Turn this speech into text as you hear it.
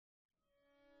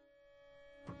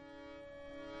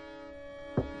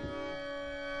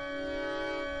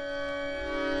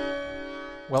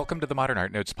Welcome to the Modern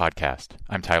Art Notes podcast.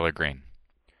 I'm Tyler Green.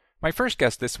 My first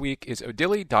guest this week is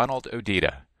Odili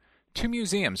Odita. Two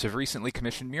museums have recently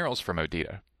commissioned murals from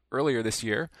Odita. Earlier this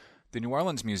year, the New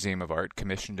Orleans Museum of Art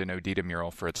commissioned an Odita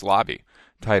mural for its lobby,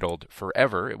 titled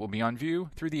Forever It Will Be on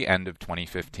View Through the End of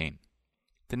 2015.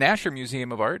 The Nasher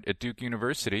Museum of Art at Duke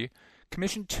University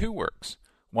commissioned two works,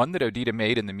 one that Odita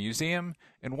made in the museum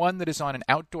and one that is on an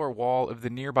outdoor wall of the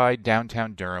nearby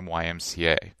downtown Durham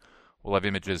YMCA. We'll have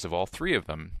images of all three of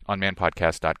them on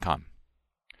manpodcast.com.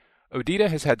 Odita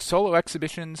has had solo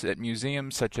exhibitions at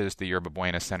museums such as the Yerba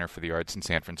Buena Center for the Arts in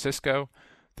San Francisco,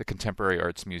 the Contemporary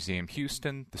Arts Museum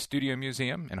Houston, the Studio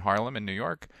Museum in Harlem and New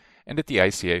York, and at the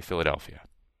ICA Philadelphia.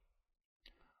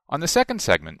 On the second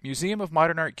segment, Museum of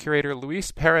Modern Art curator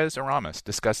Luis Pérez-Oramas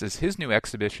discusses his new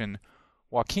exhibition,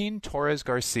 Joaquin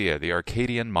Torres-Garcia, the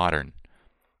Arcadian Modern.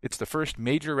 It's the first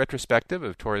major retrospective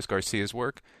of Torres-Garcia's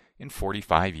work in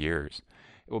 45 years.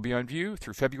 It will be on view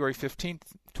through February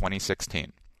 15th,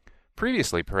 2016.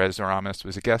 Previously, Pérez-Oramas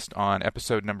was a guest on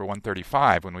episode number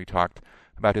 135 when we talked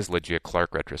about his Lygia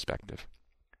Clark retrospective.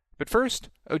 But first,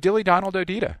 Odili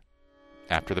Odita,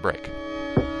 after the break.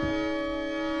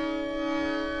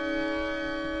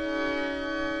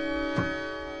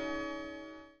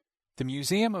 The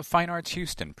Museum of Fine Arts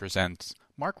Houston presents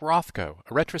Mark Rothko,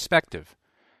 a retrospective,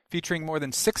 featuring more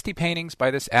than 60 paintings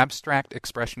by this abstract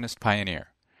expressionist pioneer.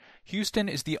 Houston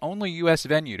is the only U.S.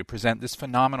 venue to present this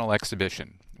phenomenal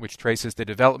exhibition, which traces the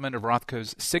development of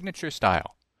Rothko's signature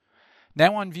style.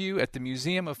 Now on view at the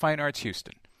Museum of Fine Arts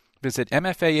Houston. Visit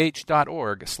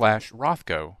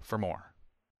mfah.org/Rothko for more.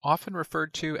 Often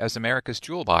referred to as America's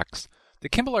Jewel Box, the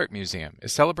Kimball Art Museum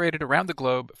is celebrated around the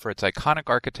globe for its iconic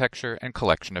architecture and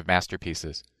collection of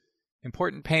masterpieces.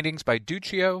 Important paintings by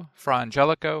Duccio, Fra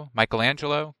Angelico,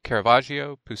 Michelangelo,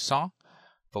 Caravaggio, Poussin,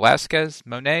 Velázquez,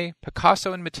 Monet,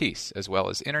 Picasso, and Matisse, as well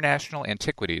as international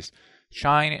antiquities,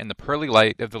 shine in the pearly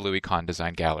light of the Louis Kahn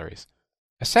Design Galleries.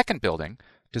 A second building,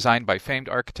 designed by famed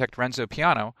architect Renzo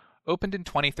Piano, opened in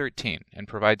 2013 and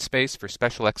provides space for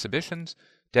special exhibitions,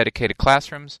 dedicated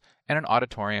classrooms, and an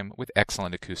auditorium with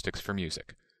excellent acoustics for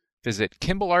music. Visit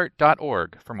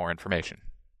kimballart.org for more information.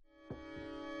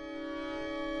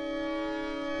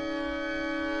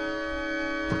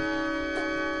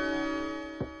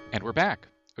 And we're back.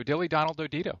 Odili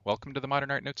Odita, welcome to the Modern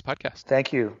Art Notes podcast.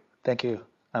 Thank you.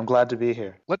 I'm glad to be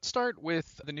here. Let's start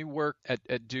with the new work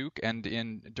at Duke and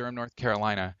in Durham, North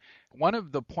Carolina. One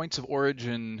of the points of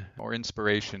origin or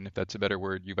inspiration, if that's a better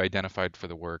word, you've identified for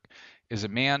the work is a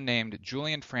man named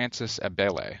Julian Francis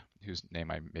Abele, whose name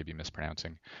I may be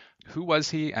mispronouncing. Who was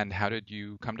he, and how did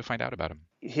you come to find out about him?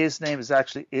 His name is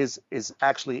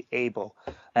actually Abel,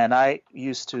 and I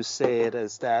used to say it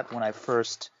as that when I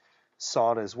first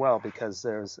saw it as well, because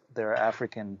there are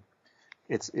African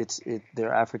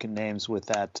names with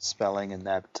that spelling and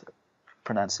that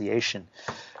pronunciation,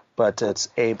 but it's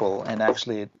Abel. And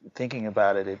actually, thinking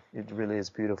about it, it really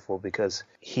is beautiful because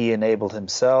he enabled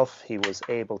himself. He was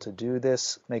able to do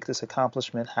this, make this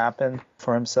accomplishment happen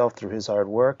for himself through his hard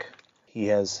work. He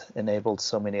has enabled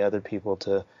so many other people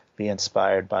to be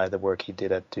inspired by the work he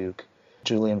did at Duke.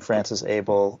 Julian Francis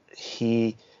Abel,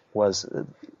 he was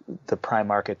the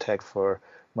prime architect for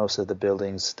most of the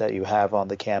buildings that you have on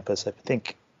the campus. I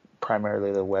think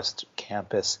primarily the West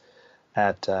Campus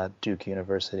at Duke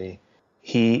University.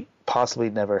 He possibly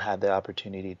never had the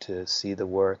opportunity to see the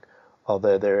work,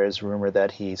 although there is rumor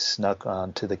that he snuck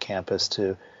onto the campus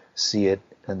to see it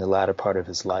in the latter part of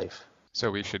his life.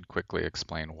 So we should quickly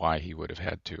explain why he would have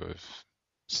had to have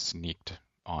sneaked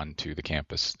onto the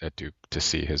campus at Duke to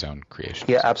see his own creations.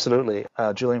 Yeah, absolutely.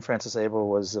 Julian Francis Abel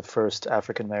was the first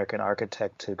African-American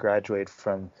architect to graduate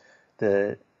from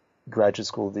the graduate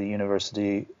school,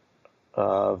 the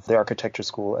architecture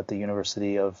school at the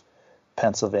University of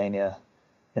Pennsylvania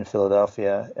in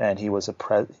Philadelphia, and he was a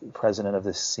president of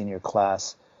the senior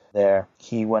class there.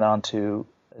 He went on to,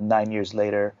 9 years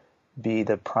later, be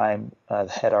the prime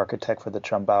head architect for the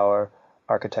Trumbauer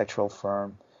architectural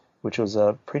firm, which was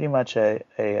pretty much a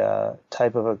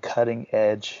type of a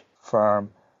cutting-edge firm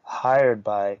hired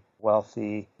by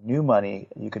wealthy new money,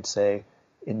 you could say,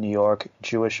 in New York,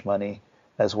 Jewish money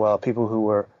as well, people who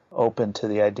were open to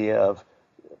the idea of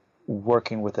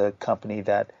working with a company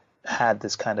that had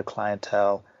this kind of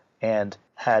clientele and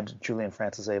had Julian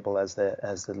Francis Abel as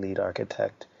the lead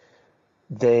architect.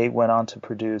 They went on to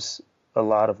produce a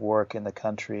lot of work in the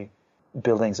country,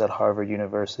 buildings at Harvard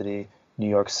University, New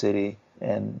York City,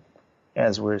 and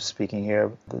as we're speaking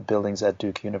here, the buildings at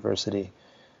Duke University.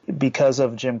 Because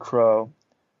of Jim Crow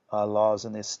laws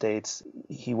in the States,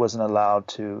 he wasn't allowed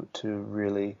to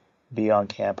really be on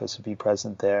campus, be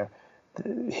present there.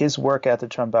 His work at the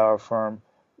Trumbauer firm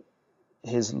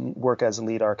his work as a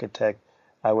lead architect,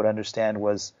 I would understand,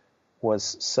 was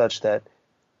such that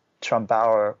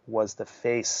Trumbauer was the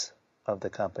face of the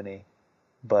company,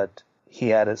 but he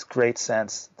had a great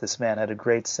sense, this man had a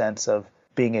great sense of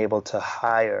being able to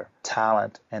hire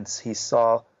talent, and he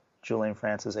saw Julian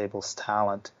Francis Abel's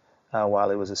talent while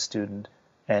he was a student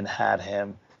and had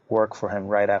him work for him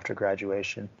right after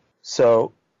graduation.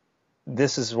 So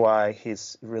this is why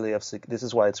it's really of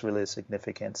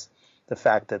significance. The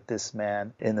fact that this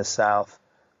man in the South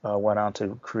went on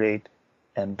to create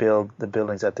and build the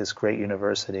buildings at this great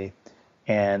university.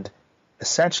 And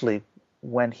essentially,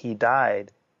 when he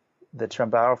died, the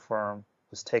Trumbauer firm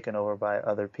was taken over by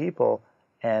other people,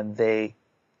 and they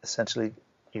essentially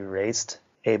erased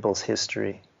Abel's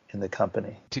history in the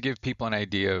company. To give people an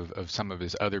idea of some of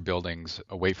his other buildings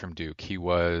away from Duke, he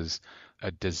was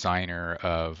a designer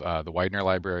of the Widener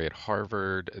Library at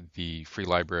Harvard, the Free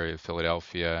Library of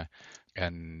Philadelphia,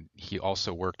 and he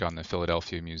also worked on the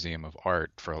Philadelphia Museum of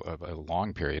Art for a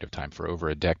long period of time, for over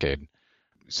a decade.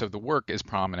 So the work is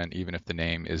prominent, even if the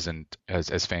name isn't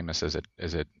as famous as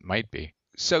it might be.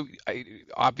 So,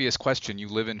 obvious question: you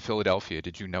live in Philadelphia.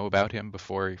 Did you know about him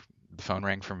before the phone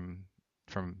rang from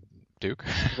Duke?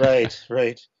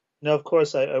 Right. No, of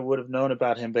course I would have known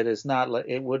about him, but it's not like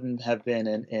it wouldn't have been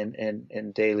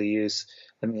in daily use.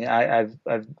 I mean, I'm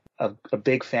a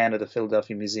big fan of the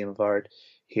Philadelphia Museum of Art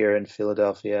here in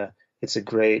Philadelphia. It's a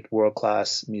great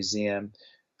world-class museum.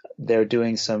 They're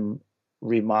doing some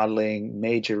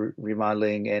major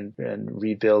remodeling and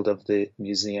rebuild of the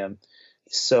museum.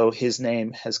 So his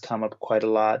name has come up quite a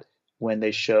lot when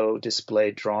they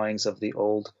display drawings of the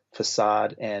old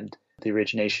facade and the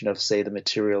origination of, say, the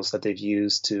materials that they've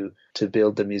used to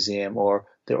build the museum, or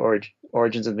the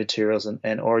origins of materials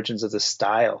and origins of the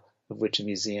style of which a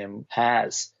museum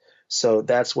has. So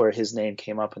that's where his name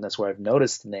came up, and that's where I've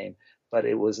noticed the name, but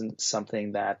it wasn't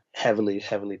something that heavily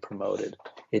promoted.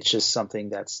 It's just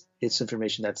something it's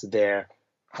information that's there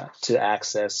to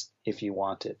access if you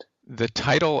want it. The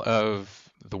title of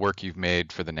the work you've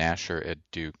made for the Nasher at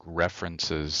Duke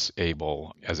references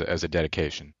Abel as a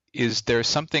dedication. Is there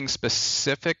something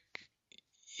specific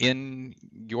in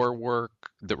your work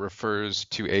that refers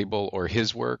to Abel or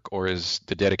his work, or is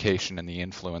the dedication and the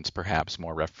influence perhaps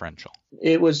more referential?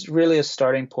 It was really a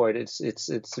starting point.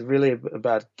 It's really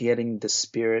about getting the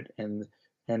spirit and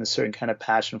a certain kind of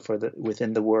passion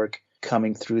within the work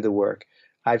coming through the work.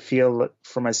 I feel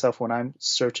for myself, when I'm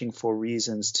searching for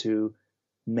reasons to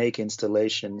make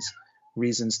installations,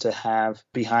 reasons to have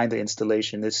behind the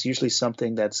installation, it's usually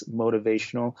something that's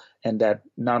motivational and that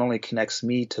not only connects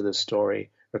me to the story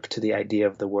or to the idea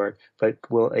of the work, but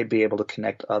will be able to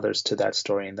connect others to that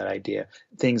story and that idea.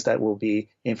 Things that will be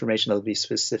information that will be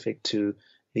specific to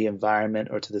the environment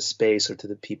or to the space or to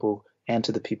the people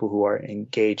who are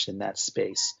engaged in that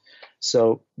space.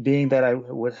 So being that I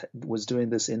was doing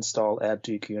this install at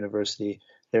Duke University,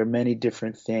 there are many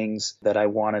different things that I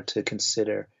wanted to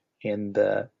consider in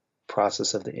the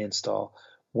process of the install.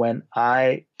 When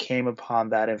I came upon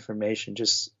that information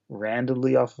just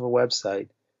randomly off of a website,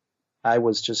 I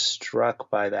was just struck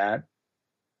by that.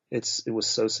 It was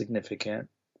so significant.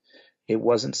 It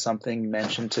wasn't something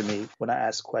mentioned to me when I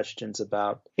asked questions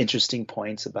about interesting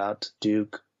points about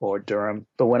Duke or Durham.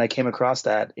 But when I came across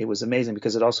that, it was amazing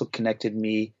because it also connected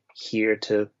me here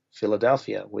to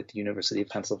Philadelphia with the University of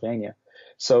Pennsylvania.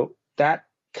 So that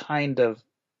kind of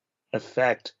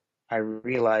effect, I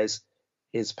realize,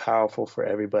 is powerful for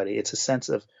everybody. It's a sense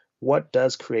of what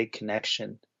does create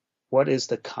connection? What is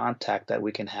the contact that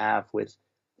we can have with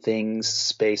things,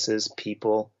 spaces,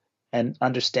 people, and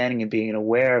understanding and being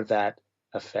aware of that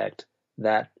effect,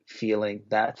 that feeling,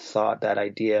 that thought, that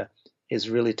idea is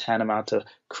really tantamount to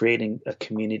creating a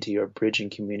community or bridging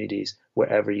communities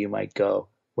wherever you might go,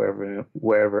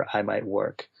 wherever I might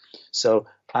work. So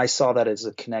I saw that as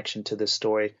a connection to this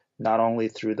story, not only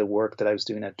through the work that I was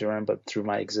doing at Durham, but through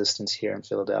my existence here in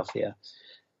Philadelphia.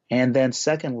 And then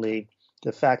secondly,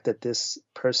 the fact that this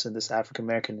person, this African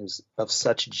American, is of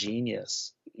such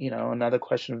genius. Another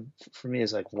question for me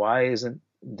is like, why isn't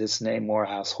this name more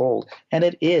household? And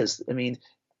it is. I mean,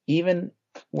 even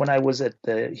when I was at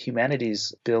the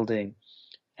humanities building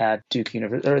at Duke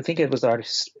University, or I think it was the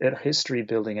art history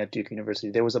building at Duke University,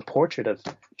 there was a portrait of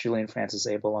Julian Francis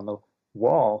Abel on the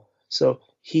wall. So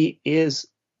he is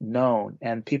known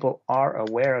and people are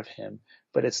aware of him,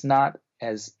 but it's not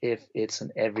as if it's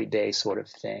an everyday sort of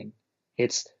thing.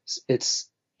 It's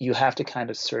you have to kind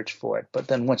of search for it. But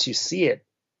then once you see it,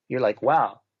 you're like,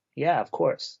 wow, yeah, of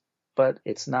course. But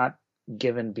it's not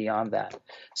given beyond that.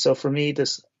 So for me,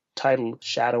 this title,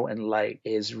 Shadow and Light,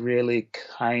 is really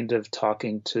kind of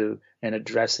talking to and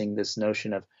addressing this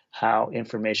notion of how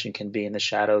information can be in the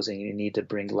shadows, and you need to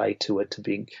bring light to it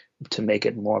to make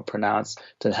it more pronounced,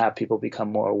 to have people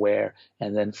become more aware,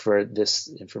 and then for this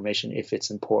information, if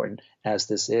it's important, as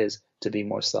this is, to be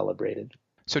more celebrated.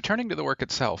 So turning to the work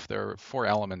itself, there are four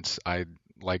elements I'd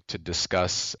like to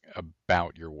discuss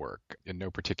about your work in no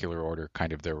particular order,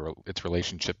 kind of its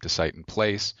relationship to site and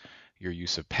place, your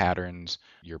use of patterns,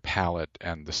 your palette,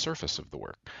 and the surface of the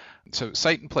work. So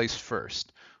site and place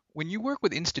first. When you work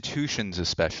with institutions,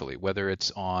 especially, whether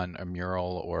it's on a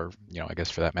mural or, I guess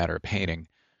for that matter, a painting,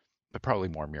 but probably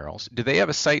more murals, do they have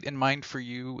a site in mind for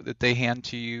you that they hand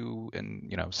to you and,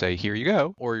 say, here you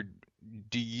go? Or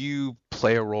do you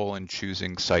play a role in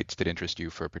choosing sites that interest you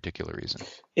for a particular reason?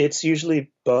 It's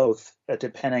usually both.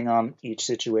 Depending on each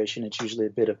situation, it's usually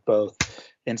a bit of both.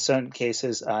 In certain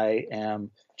cases, I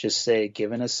am just, say,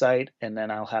 given a site, and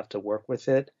then I'll have to work with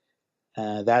it.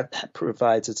 That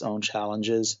provides its own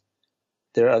challenges.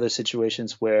 There are other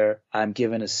situations where I'm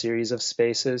given a series of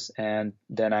spaces, and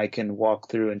then I can walk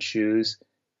through and choose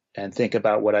and think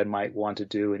about what I might want to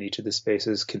do in each of the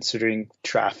spaces, considering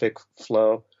traffic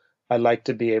flow. I like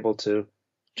to be able to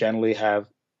generally have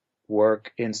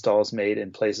work installs made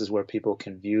in places where people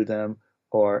can view them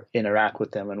or interact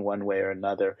with them in one way or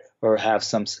another, or have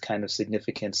some kind of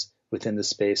significance within the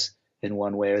space in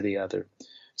one way or the other.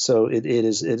 So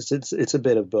it's a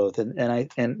bit of both,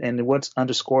 and what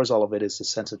underscores all of it is the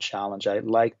sense of challenge. I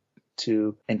like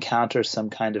to encounter some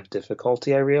kind of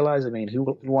difficulty. I realize,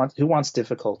 who wants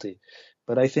difficulty?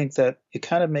 But I think that it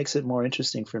kind of makes it more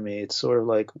interesting for me. It's sort of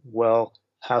like, well,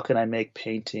 how can I make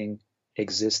painting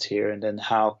exist here, and then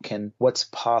what's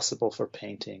possible for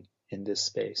painting in this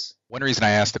space? One reason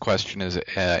I asked the question is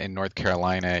in North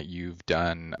Carolina, you've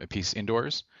done a piece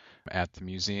indoors at the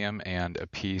museum and a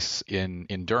piece in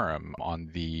Durham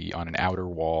on an outer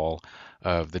wall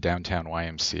of the downtown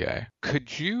YMCA.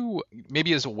 Could you,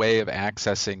 maybe as a way of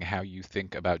accessing how you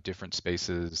think about different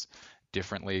spaces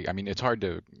differently, it's hard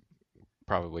to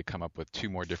probably come up with two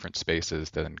more different spaces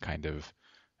than kind of,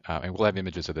 and we'll have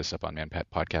images of this up on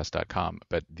manpatpodcast.com,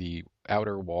 but the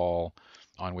outer wall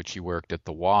on which you worked at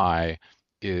the Y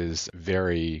is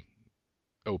very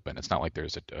open. It's not like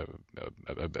there's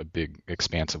a big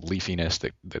expanse of leafiness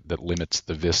that limits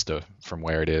the vista from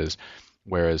where it is,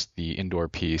 whereas the indoor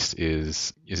piece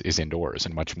is indoors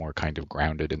and much more kind of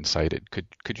grounded and sighted.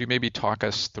 Could you maybe talk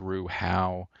us through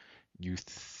how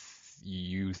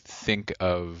you think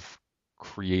of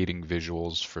creating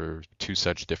visuals for two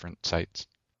such different sites?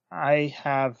 I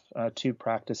have two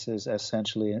practices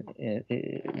essentially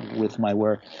with my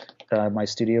work, my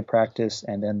studio practice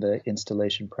and then the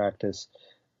installation practice.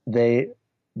 They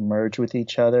merge with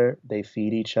each other. They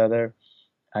feed each other.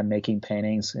 I'm making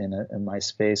paintings in my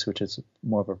space, which is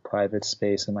more of a private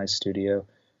space in my studio.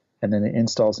 And then the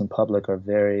installs in public are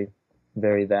very,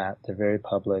 very that. They're very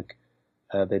public.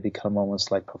 They become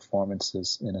almost like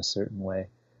performances in a certain way.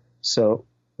 So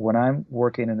when I'm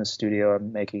working in the studio,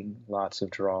 I'm making lots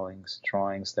of drawings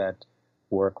that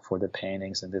work for the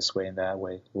paintings in this way and that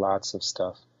way, lots of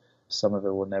stuff. Some of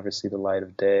it will never see the light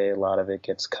of day. A lot of it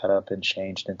gets cut up and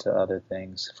changed into other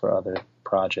things for other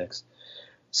projects.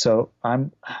 So I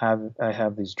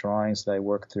have these drawings that I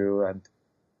work through. I've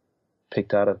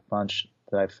picked out a bunch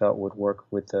that I felt would work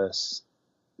with the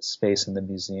space in the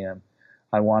museum.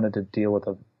 I wanted to deal with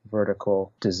a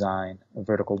vertical design, a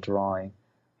vertical drawing.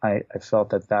 I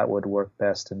felt that would work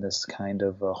best in this kind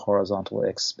of a horizontal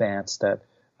expanse that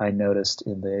I noticed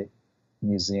in the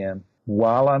museum.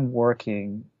 While I'm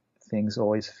working, things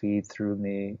always feed through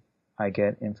me. I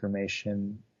get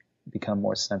information, become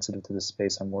more sensitive to the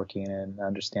space I'm working in,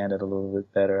 understand it a little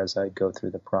bit better as I go through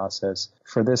the process.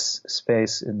 For this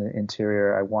space in the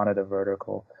interior, I wanted a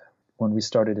vertical. When we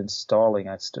started installing,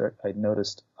 I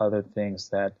noticed other things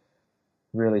that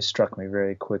really struck me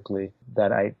very quickly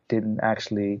that I didn't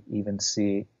actually even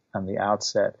see on the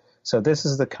outset. So this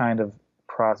is the kind of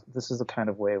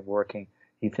way of working.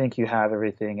 You think you have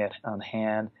everything on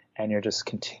hand, and you're just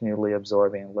continually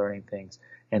absorbing and learning things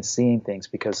and seeing things,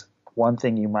 because one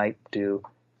thing you might do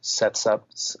sets up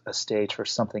a stage for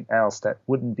something else that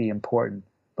wouldn't be important,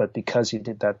 but because you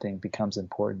did that thing becomes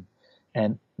important.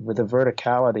 And with the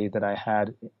verticality that I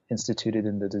had instituted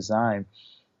in the design,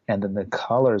 and then the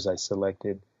colors I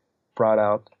selected brought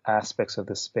out aspects of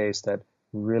the space that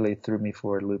really threw me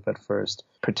for a loop at first,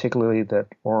 particularly that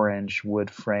orange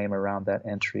wood frame around that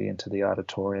entry into the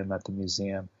auditorium at the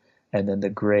museum, and then the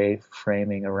gray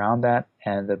framing around that,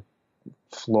 and the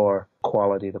floor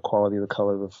quality, the quality of the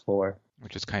color of the floor.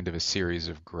 Which is kind of a series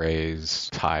of grays,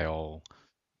 tile,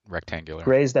 rectangular.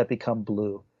 Grays that become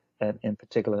blue, and in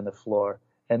particular in the floor.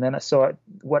 And then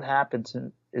what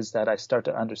happened is that I start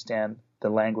to understand the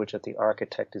language that the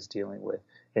architect is dealing with,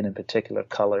 and in particular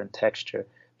color and texture,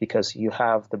 because you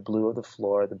have the blue of the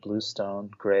floor, the blue stone,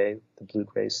 gray, the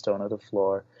blue-gray stone of the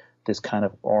floor, this kind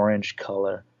of orange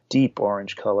color, deep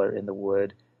orange color in the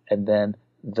wood, and then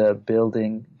the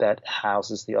building that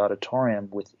houses the auditorium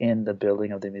within the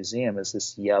building of the museum is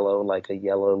this yellow, like a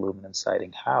yellow aluminum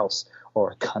siding house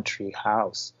or a country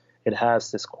house. It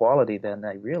has this quality. Then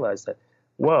I realized that,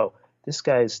 whoa, this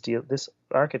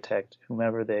architect,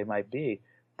 whomever they might be,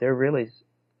 they're really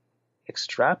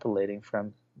extrapolating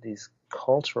from these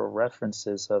cultural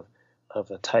references of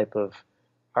a type of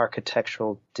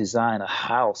architectural design, a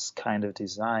house kind of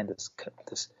design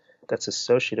that's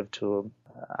associative to,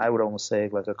 I would almost say,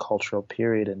 like a cultural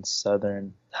period in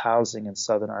Southern housing and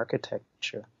Southern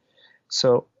architecture.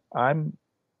 So I'm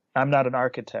not an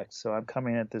architect, so I'm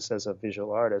coming at this as a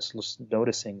visual artist,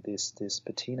 noticing this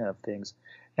patina of things.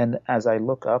 And as I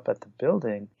look up at the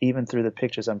building, even through the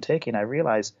pictures I'm taking, I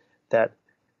realize that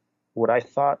what I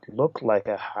thought looked like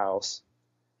a house,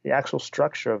 the actual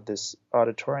structure of this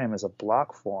auditorium is a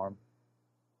block form,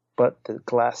 but the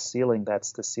glass ceiling,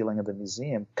 that's the ceiling of the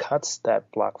museum, cuts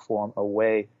that block form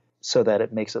away so that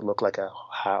it makes it look like a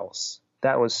house.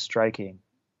 That was striking.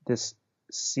 This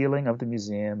ceiling of the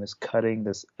museum is cutting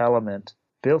this element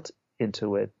built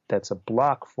into it that's a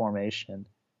block formation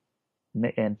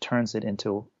and turns it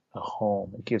into a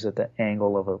home. It gives it the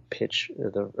angle of a pitch,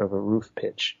 of a roof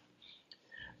pitch.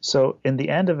 So in the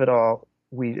end of it all,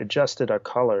 we adjusted our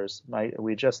colors.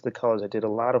 We adjusted the colors. I did a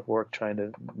lot of work trying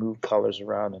to move colors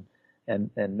around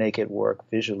and make it work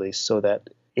visually so that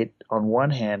it, on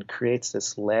one hand, creates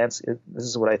this landscape. This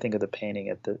is what I think of the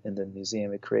painting in the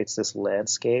museum. It creates this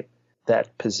landscape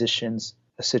that positions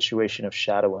a situation of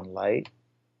shadow and light,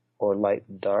 or light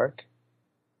and dark,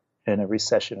 and a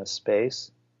recession of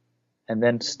space. And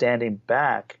then standing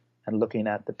back and looking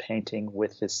at the painting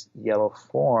with this yellow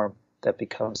form that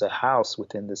becomes a house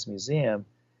within this museum,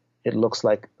 it looks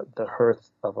like the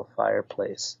hearth of a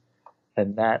fireplace.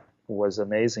 And that was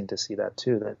amazing to see that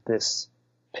too, that this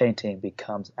painting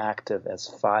becomes active as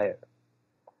fire,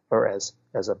 or as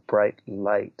a bright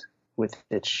light with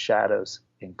its shadows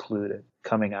included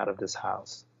coming out of this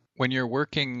house. When you're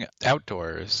working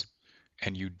outdoors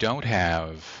and you don't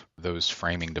have those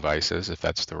framing devices, if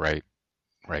that's the right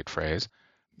phrase,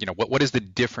 what is the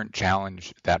different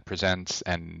challenge that presents,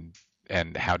 and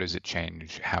how does it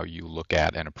change how you look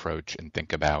at and approach and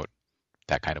think about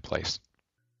that kind of place?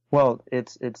 Well,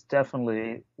 it's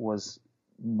definitely was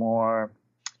more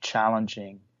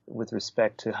challenging with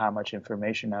respect to how much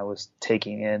information I was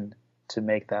taking in to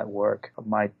make that work.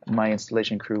 My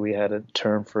installation crew, we had a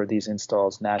term for these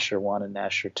installs, Nasher 1 and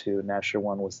Nasher 2. Nasher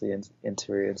 1 was the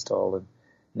interior install, and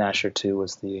Nasher 2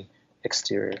 was the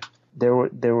exterior.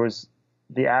 There was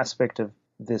the aspect of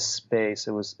this space.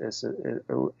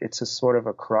 It's a sort of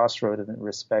a crossroad in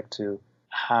respect to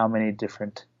how many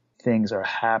different things were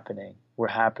happening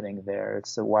there.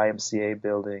 It's the YMCA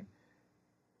building.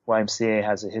 YMCA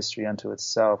has a history unto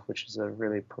itself, which is a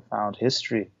really profound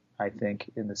history, I think,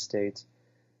 in the States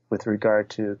with regard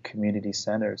to community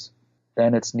centers.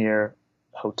 Then it's near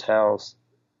hotels.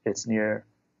 It's near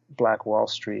Black Wall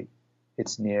Street.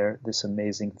 It's near this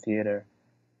amazing theater.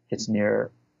 It's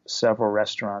near several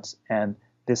restaurants. And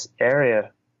this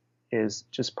area is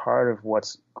just part of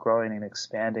what's growing and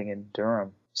expanding in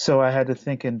Durham. So I had to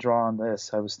think and draw on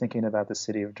this. I was thinking about the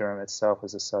city of Durham itself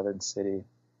as a southern city,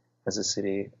 as a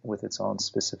city with its own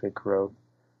specific growth,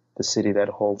 the city that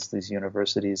holds these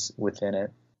universities within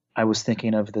it. I was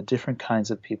thinking of the different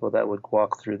kinds of people that would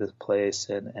walk through the place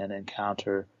and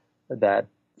encounter that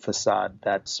facade,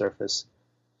 that surface.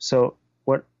 So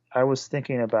what I was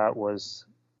thinking about was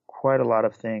quite a lot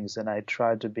of things, and I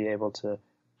tried to be able to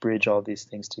bridge all these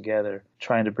things together,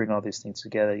 trying to bring all these things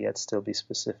together, yet still be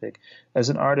specific. As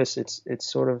an artist,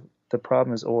 it's sort of, the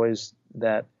problem is always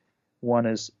that one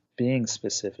is being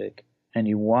specific, and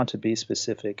you want to be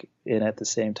specific and at the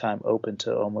same time open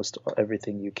to almost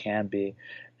everything you can be.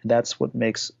 And that's what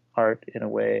makes art, in a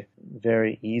way,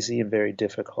 very easy and very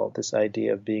difficult. This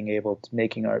idea of being able to,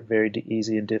 making art very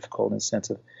easy and difficult in the sense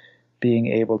of being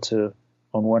able to,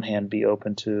 on one hand, be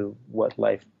open to what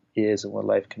life is and what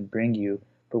life can bring you,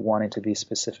 but wanting to be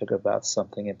specific about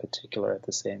something in particular at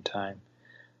the same time.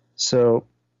 So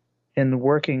in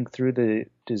working through the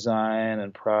design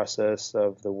and process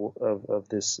of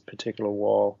this particular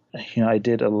wall, I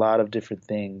did a lot of different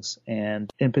things.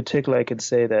 And in particular, I could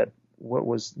say that what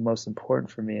was most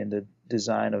important for me in the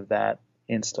design of that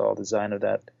install,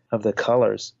 of the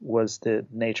colors, was the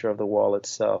nature of the wall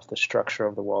itself, the structure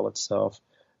of the wall itself.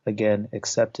 Again,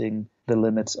 accepting the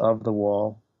limits of the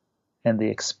wall and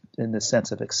in the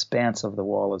sense of expanse of the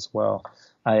wall as well.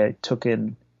 I took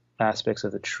in aspects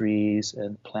of the trees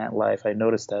and plant life. I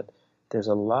noticed that there's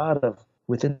a lot of,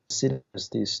 within the city, there's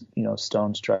these,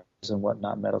 stone structures and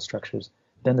whatnot, metal structures.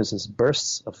 Then there's this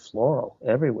bursts of floral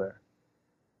everywhere.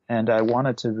 And I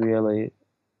wanted to really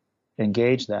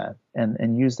engage that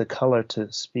and use the color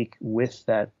to speak with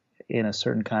that in a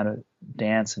certain kind of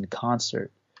dance and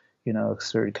concert, a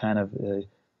certain kind of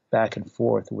back and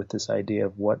forth with this idea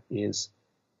of what is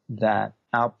that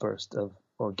outburst of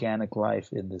organic life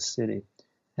in this city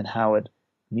and how it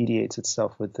mediates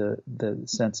itself with the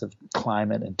sense of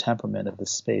climate and temperament of the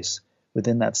space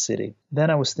within that city. Then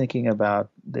I was thinking about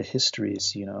the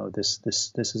histories. This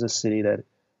is a city that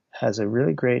has a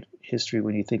really great history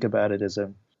when you think about it as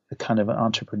a kind of an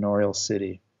entrepreneurial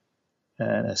city,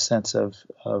 and a sense of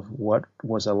what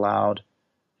was allowed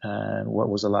and what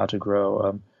was allowed to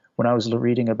grow. When I was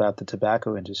reading about the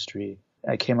tobacco industry,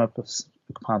 I came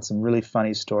upon some really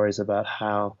funny stories about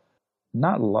how,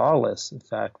 not lawless, in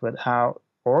fact, but how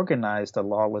organized the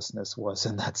lawlessness was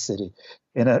in that city.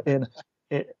 And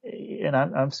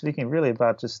I'm speaking really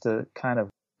about just the kind of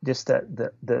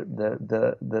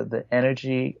the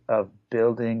energy of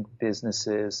building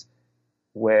businesses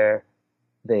where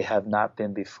they have not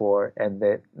been before, and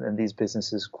these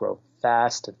businesses grow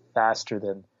fast and faster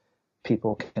than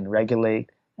people can regulate.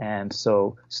 And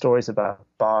so stories about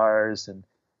bars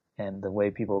and the way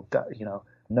people got,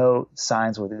 no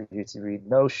signs where you read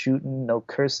no shooting, no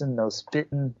cursing, no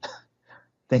spitting,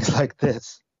 things like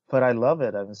this. But I love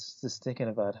it. I was just thinking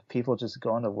about people just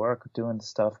going to work, doing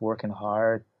stuff, working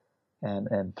hard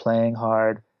and playing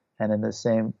hard, and in the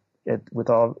same, with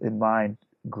all in mind,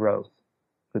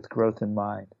 with growth in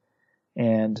mind.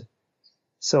 And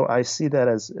so I see that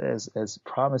as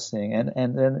promising.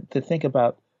 And then to think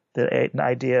about the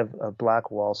idea of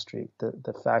Black Wall Street,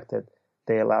 the fact that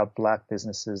they allowed Black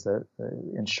businesses, the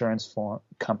insurance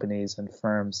companies and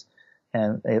firms,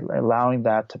 and allowing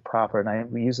that to prosper.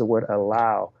 And we use the word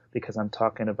allow because I'm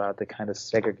talking about the kind of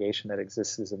segregation that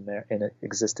existed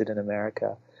in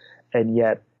America. And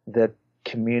yet the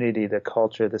community, the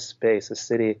culture, the space, the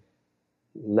city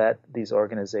let these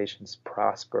organizations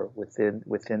prosper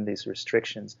within these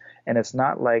restrictions. And it's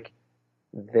not like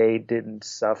they didn't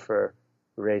suffer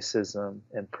racism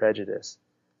and prejudice,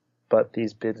 but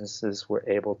these businesses were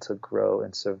able to grow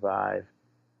and survive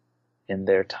in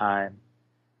their time.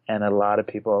 And a lot of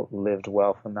people lived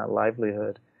well from that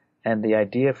livelihood. And the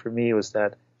idea for me was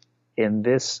that in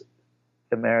this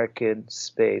American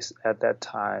space at that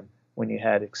time, when you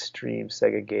had extreme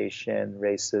segregation,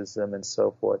 racism, and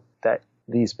so forth, that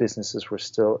these businesses were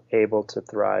still able to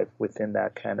thrive within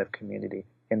that kind of community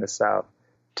in the South.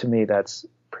 To me, that's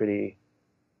pretty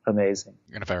amazing.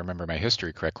 And if I remember my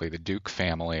history correctly, the Duke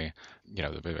family,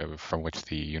 from which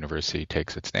the university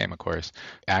takes its name, of course,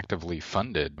 actively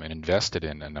funded and invested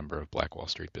in a number of Black Wall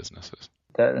Street businesses.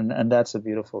 And that's a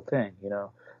beautiful thing,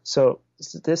 So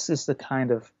this is the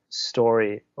kind of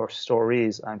story or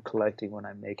stories I'm collecting when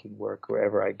I'm making work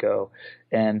wherever I go.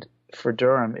 And for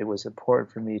Durham, it was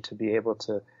important for me to be able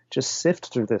to just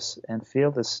sift through this and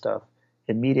feel this stuff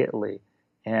immediately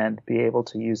and be able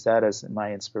to use that as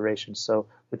my inspiration. So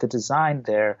with the design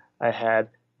there, I had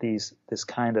this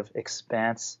kind of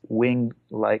expanse,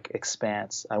 wing-like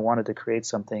expanse. I wanted to create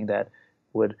something that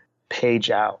would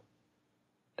page out,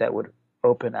 that would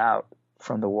open out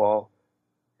from the wall,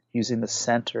 using the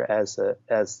center as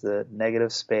the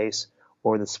negative space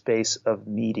or the space of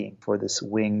meeting for this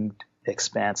winged,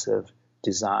 expansive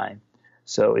design.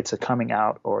 So it's a coming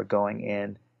out or going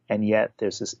in, and yet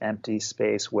there's this empty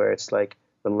space where it's like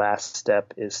the last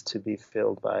step is to be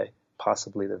filled by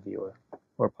possibly the viewer,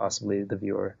 or possibly the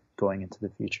viewer going into the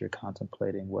future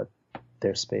contemplating what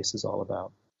their space is all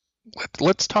about.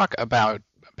 Let's talk about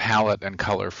palette and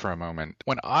color for a moment.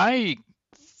 When I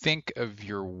think of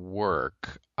your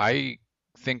work, I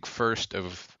think first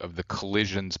of the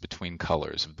collisions between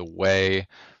colors, of the way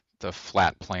the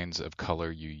flat planes of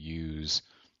color you use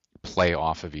play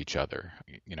off of each other,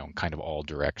 in kind of all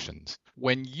directions.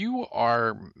 When you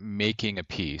are making a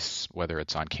piece, whether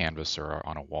it's on canvas or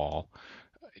on a wall,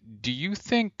 do you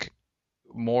think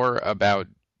more about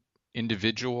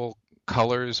individual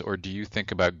colors, or do you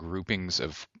think about groupings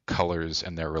of colors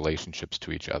and their relationships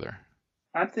to each other?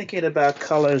 I'm thinking about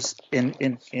colors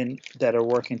in that are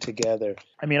working together.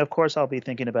 I mean, of course, I'll be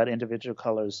thinking about individual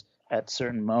colors at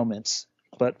certain moments,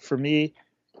 but for me,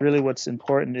 really what's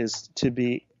important is to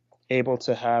be able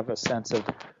to have a sense of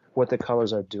what the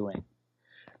colors are doing.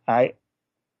 I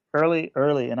early,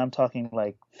 and I'm talking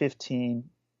like 15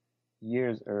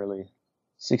 years early,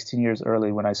 16 years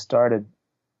early, when I started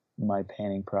my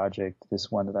painting project,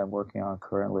 this one that I'm working on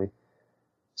currently,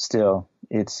 still,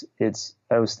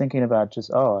 I was thinking about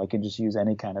just, I could just use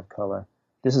any kind of color.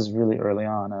 This is really early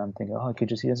on, and I'm thinking, I could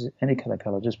just use any kind of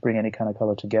color, just bring any kind of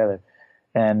color together.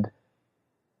 And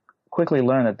quickly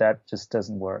learn that just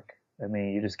doesn't work. I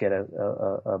mean, you just get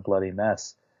a bloody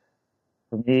mess.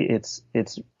 For me,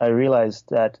 I realized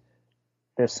that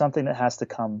there's something that has to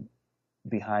come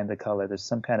behind the color. There's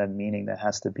some kind of meaning that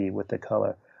has to be with the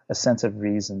color, a sense of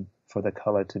reason for the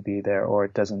color to be there, or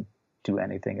it doesn't do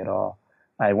anything at all.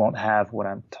 I won't have what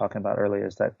I'm talking about earlier,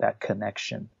 is that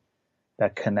connection,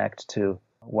 that connect to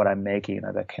what I'm making,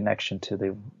 or that connection to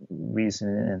the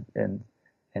reason and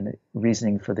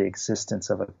reasoning for the existence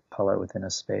of a color within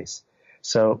a space.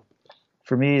 So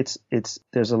for me,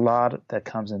 there's a lot that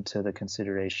comes into the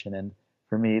consideration. And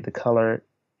for me, the color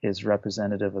is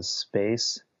representative of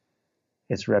space.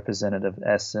 It's representative of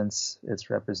essence. It's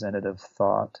representative of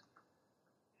thought.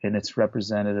 And it's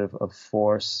representative of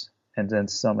force, and then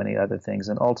so many other things.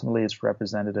 And ultimately, it's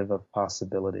representative of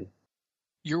possibility.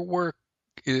 Your work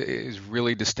is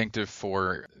really distinctive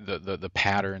for the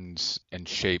patterns and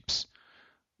shapes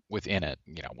within it.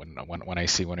 When I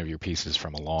see one of your pieces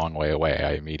from a long way away,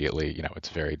 I immediately, it's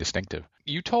very distinctive.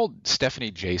 You told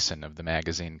Stephanie Jason of the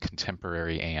magazine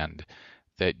Contemporary And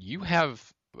that you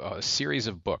have a series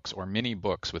of books or mini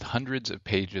books with hundreds of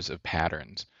pages of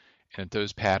patterns, and that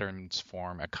those patterns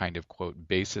form a kind of, quote,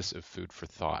 basis of food for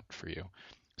thought for you.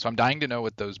 So I'm dying to know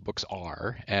what those books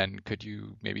are, and could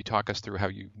you maybe talk us through how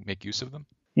you make use of them?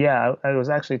 Yeah, I was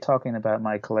actually talking about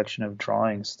my collection of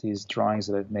drawings, these drawings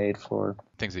that I've made for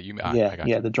things that you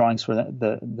the drawings for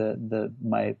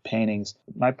my paintings.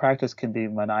 My practice can be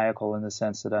maniacal in the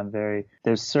sense that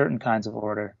there's certain kinds of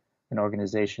order and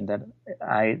organization that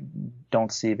I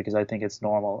don't see because I think it's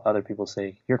normal. Other people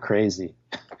say, you're crazy.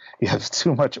 You have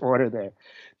too much order there,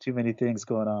 too many things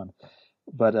going on.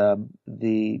 But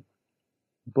the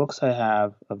books I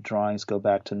have of drawings go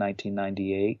back to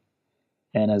 1998,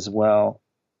 and as well,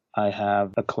 I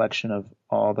have a collection of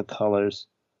all the colors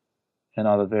and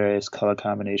all the various color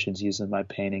combinations used in my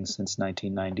paintings since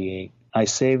 1998. I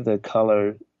save the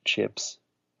color chips,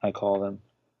 I call them,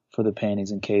 for the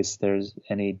paintings in case there's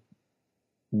any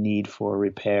need for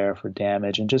repair, for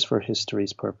damage, and just for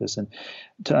history's purpose. And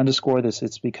to underscore this,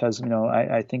 it's because,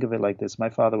 I think of it like this.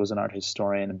 My father was an art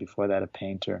historian, and before that, a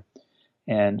painter.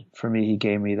 And for me, he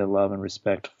gave me the love and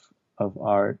respect of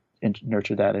art and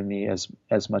nurtured that in me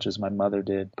as much as my mother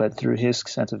did. But through his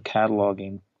sense of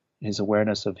cataloging, his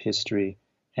awareness of history,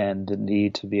 and the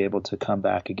need to be able to come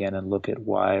back again and look at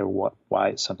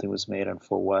why something was made and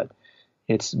for what,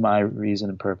 it's my reason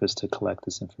and purpose to collect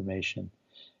this information.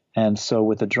 And so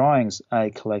with the drawings, I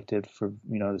collected for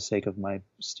the sake of my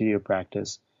studio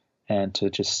practice and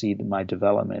to just see my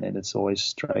development. And it's always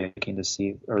striking to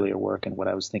see earlier work and what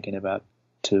I was thinking about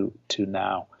to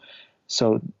now.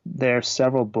 So there are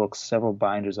several books, several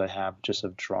binders I have just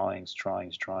of drawings.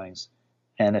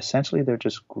 And essentially they're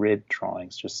just grid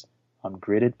drawings, just on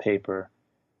gridded paper,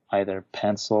 either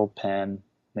pencil, pen,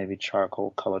 maybe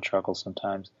charcoal, color charcoal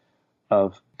sometimes,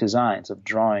 of designs, of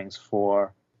drawings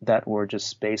that were just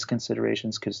space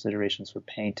considerations for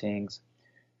paintings,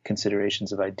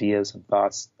 considerations of ideas and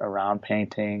thoughts around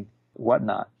painting,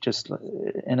 whatnot. Just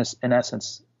in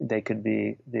essence, they could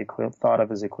be thought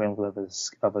of as the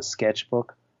equivalent of a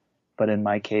sketchbook, but in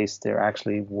my case, they're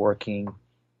actually working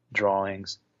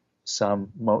drawings.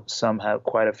 Some have,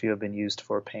 quite a few have been used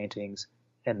for paintings,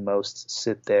 and most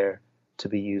sit there to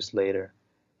be used later.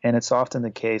 And it's often the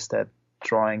case that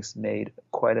drawings made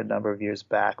quite a number of years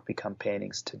back become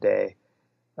paintings today,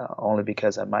 only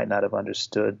because I might not have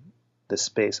understood the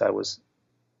space I was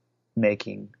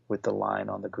making with the line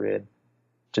on the grid,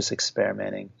 just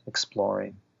experimenting,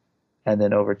 exploring, and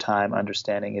then over time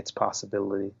understanding its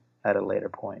possibility at a later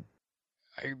point.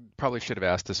 I probably should have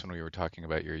asked this when we were talking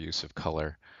about your use of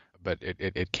color, but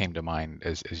it came to mind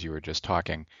as you were just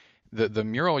talking. The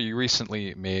mural you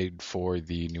recently made for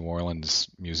the New Orleans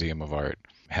Museum of Art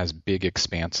has big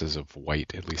expanses of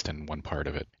white, at least in one part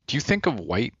of it. Do you think of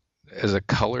white as a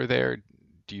color there?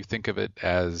 Do you think of it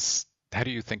as, how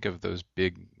do you think of those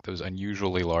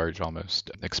unusually large,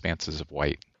 almost expanses of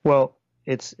white? Well,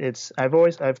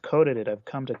 I've coded it. I've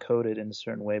come to code it in a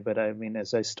certain way, but I mean,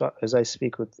 as I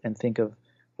speak with and think of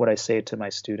what I say to my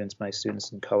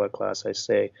students in color class, I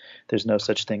say there's no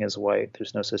such thing as white.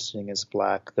 There's no such thing as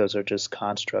black. Those are just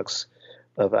constructs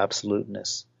of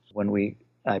absoluteness. When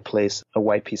I place a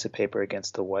white piece of paper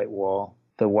against the white wall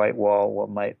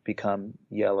might become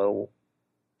yellow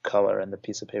color and the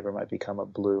piece of paper might become a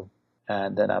blue.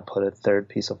 and then I put a third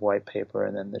piece of white paper,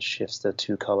 and then that shifts the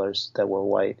two colors that were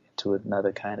white into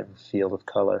another kind of field of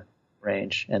color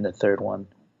range, and the third one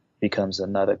becomes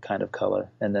another kind of color.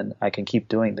 And then I can keep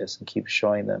doing this and keep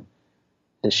showing them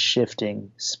this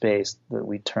shifting space that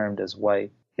we termed as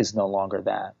white is no longer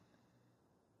that,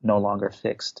 no longer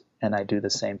fixed. And I do the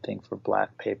same thing for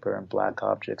black paper and black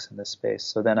objects in this space.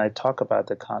 So then I talk about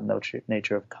the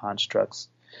nature of constructs,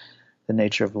 the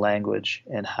nature of language,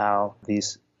 and how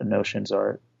these notions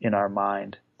are in our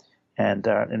mind, and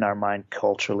in our mind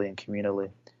culturally and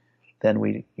communally. Then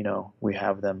we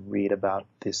have them read about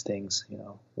these things,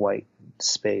 white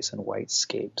space and white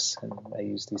scapes. And I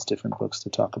use these different books to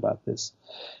talk about this.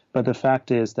 But the fact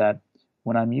is that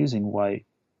when I'm using white,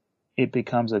 it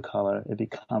becomes a color, it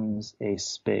becomes a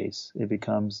space, it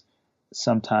becomes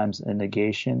sometimes a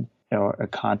negation or a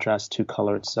contrast to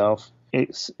color itself.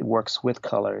 It works with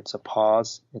color. It's a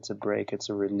pause, it's a break, it's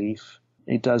a relief.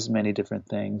 It does many different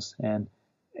things. And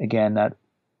again, that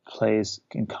plays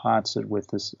in concert with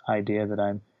this idea that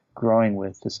I'm growing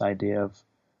with, this idea of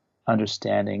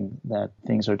understanding that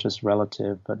things are just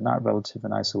relative, but not relative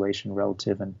in isolation,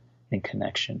 relative in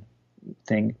connection.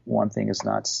 One thing is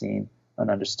not seen and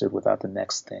understood without the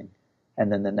next thing.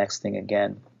 And then the next thing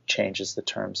again changes the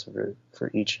terms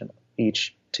for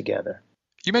each together.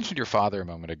 You mentioned your father a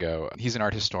moment ago. He's an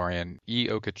art historian.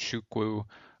 Okechukwu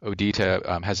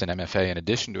Odita has an MFA in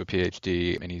addition to a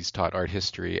PhD, and he's taught art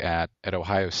history at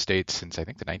Ohio State since, I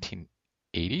think, the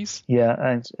 1980s?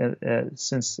 Yeah,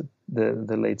 since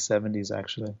the late 70s,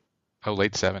 actually. Oh,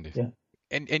 late 70s. Yeah.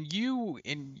 And you,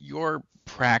 in your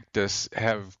practice,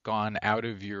 have gone out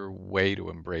of your way to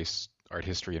embrace art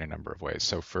history in a number of ways.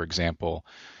 So, for example,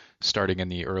 starting in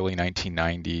the early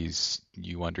 1990s,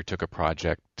 you undertook a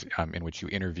project in which you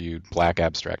interviewed Black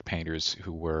abstract painters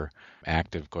who were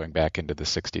active going back into the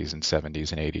 60s and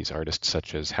 70s and 80s, artists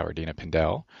such as Howardina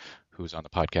Pindell, who was on the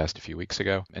podcast a few weeks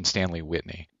ago, and Stanley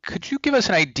Whitney. Could you give us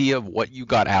an idea of what you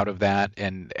got out of that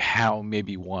and how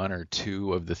maybe one or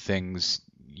two of the things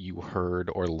you heard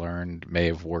or learned may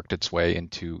have worked its way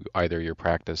into either your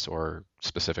practice or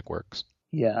specific works?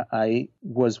 Yeah, I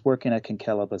was working at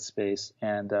Kinkelaba Space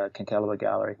and Kinkelaba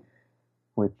Gallery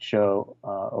with Joe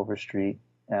Overstreet,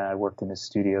 and I worked in his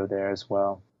studio there as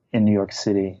well in New York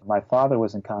City. My father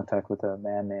was in contact with a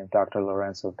man named Dr.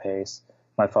 Lorenzo Pace.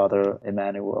 My father,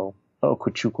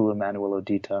 Okechukwu Emmanuel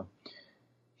Odita.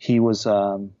 He was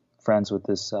friends with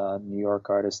this New York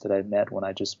artist that I met when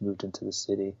I just moved into the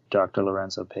city, Dr.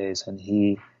 Lorenzo Pace, and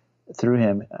through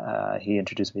him, he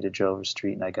introduced me to Joe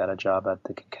Overstreet, and I got a job at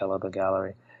the Kinkelaba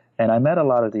Gallery. And I met a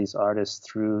lot of these artists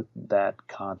through that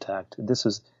contact. This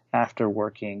was after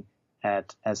working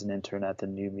as an intern at the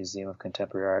New Museum of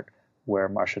Contemporary Art, where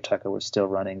Marcia Tucker was still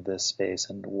running this space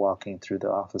and walking through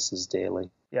the offices daily.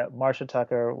 Yeah, Marcia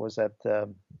Tucker was at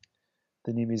the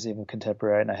New Museum of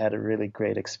Contemporary Art, and I had a really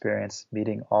great experience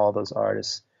meeting all those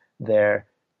artists there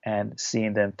and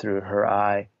seeing them through her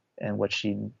eye and what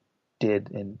she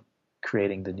did in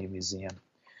creating the new museum.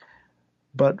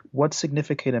 But what's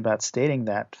significant about stating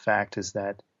that fact is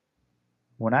that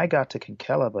when I got to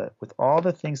Kinkelaba, with all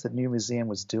the things that New Museum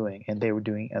was doing, and they were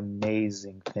doing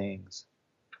amazing things,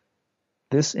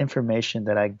 this information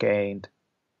that I gained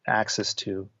access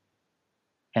to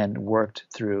and worked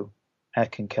through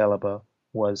at Kinkelaba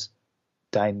was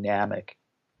dynamic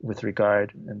with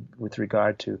regard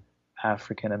to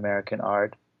African American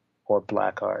art or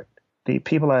Black art. The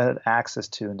people I had access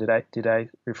to, and did I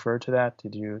refer to that?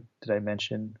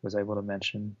 Was I able to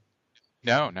mention?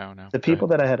 No. The people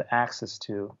that I had access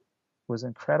to was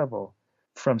incredible.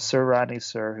 From Sir Rodney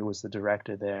Sir, who was the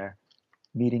director there,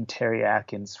 meeting Terry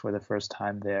Atkins for the first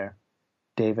time there,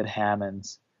 David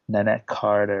Hammonds, Nanette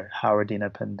Carter,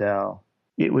 Howardina Pindell.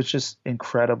 It was just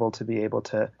incredible to be able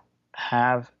to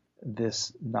have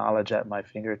this knowledge at my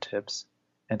fingertips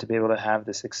and to be able to have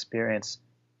this experience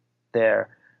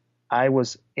there. I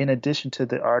was, in addition to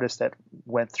the artists that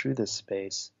went through this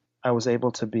space, I was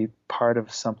able to be part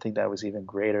of something that was even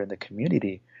greater in the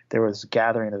community. There was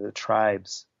gathering of the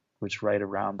tribes, which right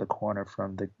around the corner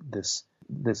from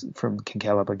from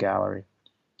Kinkelaba Gallery.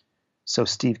 So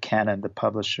Steve Cannon, the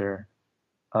publisher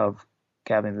of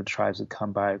Gathering of the Tribes, would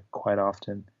come by quite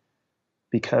often.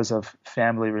 Because of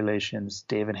family relations,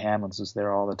 David Hammonds was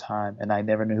there all the time, and I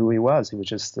never knew who he was. He was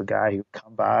just the guy who would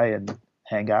come by and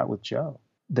hang out with Joe.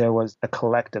 There was a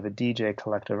DJ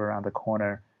collective around the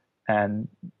corner, and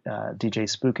DJ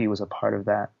Spooky was a part of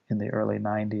that in the early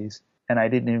 90s. And I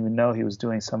didn't even know he was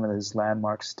doing some of his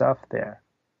landmark stuff there,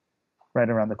 right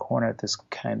around the corner at this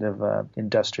kind of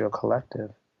industrial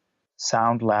collective.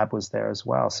 Sound Lab was there as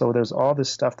well. So there's all this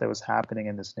stuff that was happening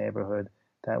in this neighborhood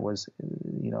that was,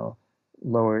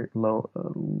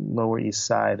 Lower East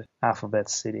Side alphabet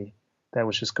city that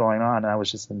was just going on. And I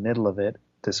was just in the middle of it,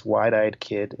 this wide-eyed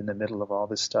kid in the middle of all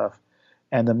this stuff.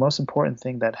 And the most important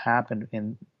thing that happened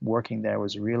in working there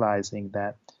was realizing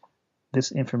that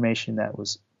this information that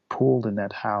was pooled in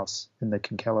that house in the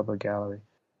Quinquelaba Gallery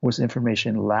was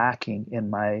information lacking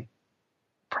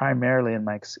primarily in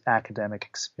my academic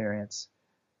experience.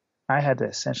 I had to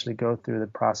essentially go through the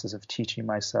process of teaching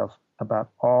myself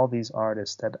about all these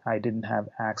artists that I didn't have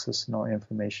access nor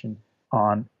information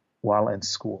on while in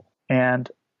school. And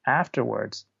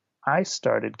afterwards, I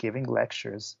started giving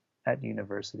lectures at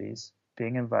universities,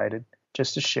 being invited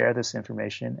just to share this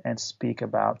information and speak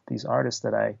about these artists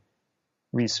that I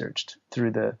researched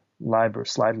through the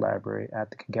slide library at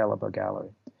the Quinquelaba Gallery.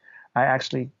 I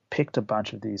actually picked a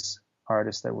bunch of these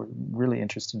artists that were really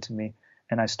interesting to me,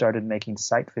 and I started making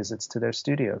site visits to their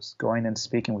studios, going and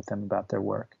speaking with them about their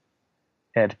work.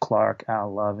 Ed Clark,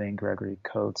 Al Loving, Gregory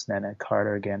Coates, Nanette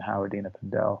Carter, again, Howardina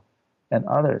Pindell, and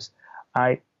others.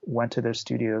 I went to their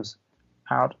studios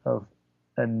out of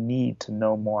a need to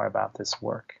know more about this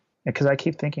work. Because I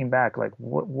keep thinking back, like,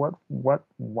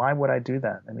 why would I do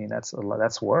that? I mean,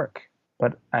 that's work.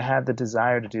 But I had the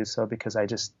desire to do so because I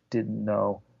just didn't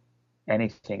know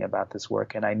anything about this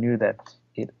work, and I knew that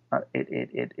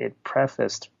it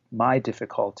prefaced my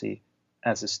difficulty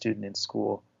as a student in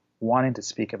school, wanting to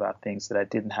speak about things that I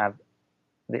didn't have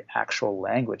the actual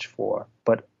language for,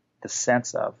 but the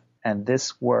sense of. And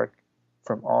this work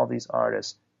from all these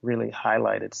artists really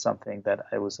highlighted something that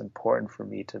it was important for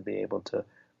me to be able to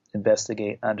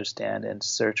investigate, understand, and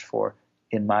search for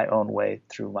in my own way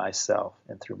through myself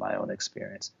and through my own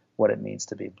experience, what it means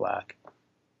to be Black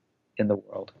in the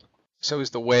world. So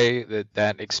is the way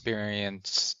that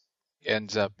experience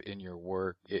ends up in your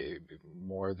work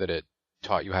more that it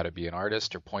taught you how to be an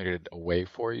artist or pointed away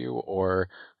for you, or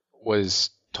was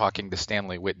talking to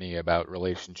Stanley Whitney about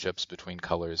relationships between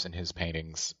colors in his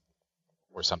paintings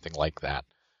or something like that,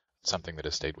 something that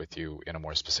has stayed with you in a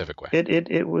more specific way?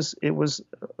 It was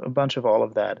a bunch of all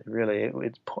of that, really.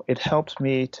 It helped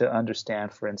me to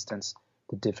understand, for instance,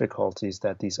 the difficulties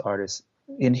that these artists,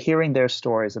 in hearing their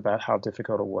stories about how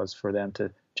difficult it was for them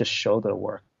to just show their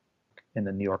work in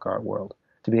the New York art world,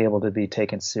 to be able to be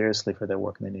taken seriously for their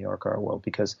work in the New York art world.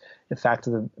 Because the fact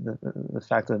of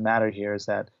the matter here is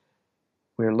that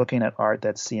we're looking at art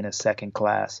that's seen as second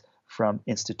class from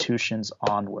institutions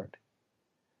onward.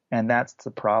 And that's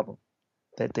the problem,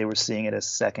 that they were seeing it as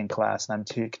second class. And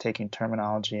I'm taking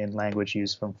terminology and language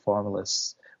used from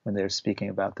formalists when they're speaking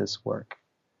about this work.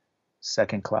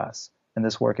 Second class. And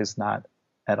this work is not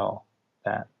at all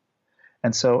that.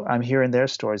 And so I'm hearing their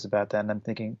stories about that, and I'm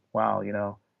thinking, wow,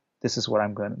 this is what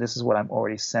I'm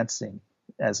already sensing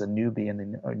as a newbie in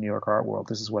the New York art world.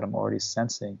 This is what I'm already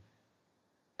sensing.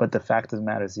 But the fact of the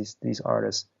matter is these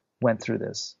artists went through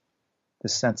this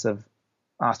sense of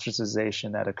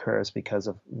ostracization that occurs because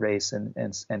of race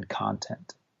and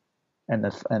content, and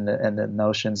the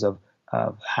notions of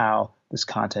how this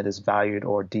content is valued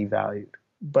or devalued.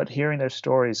 But hearing their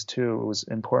stories too, it was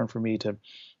important for me to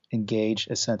engage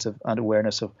a sense of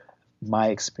awareness of my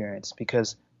experience,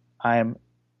 because I am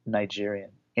Nigerian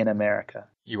in America.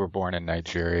 You were born in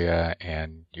Nigeria,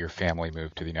 and your family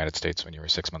moved to the United States when you were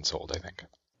 6 months old, I think.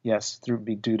 Yes, due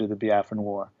to the Biafran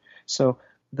War. So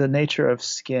the nature of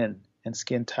skin and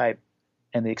skin type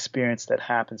and the experience that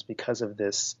happens because of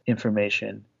this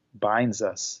information binds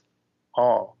us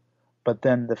all. But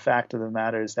then the fact of the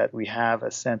matter is that we have a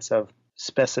sense of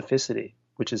specificity,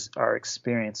 which is our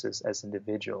experiences as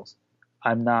individuals.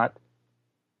 I'm not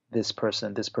this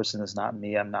person is not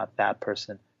me, I'm not that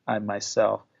person, I'm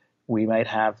myself. We might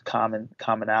have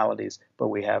commonalities, but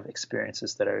we have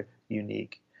experiences that are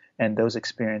unique. And those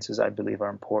experiences, I believe, are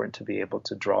important to be able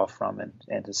to draw from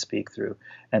and to speak through.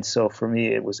 And so for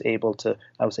me, I was able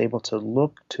to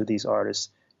look to these artists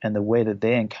and the way that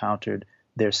they encountered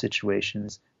their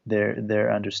situations,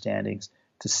 their understandings,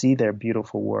 to see their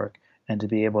beautiful work, and to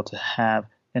be able to have,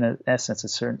 in essence, a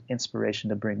certain inspiration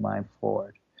to bring mine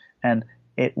forward. And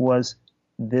it was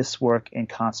this work in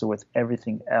concert with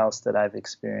everything else that I've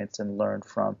experienced and learned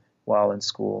from while in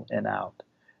school and out.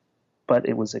 But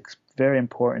it was very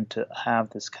important to have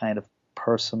this kind of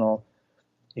personal,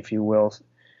 if you will,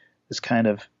 this kind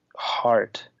of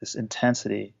heart, this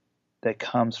intensity that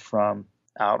comes from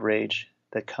outrage,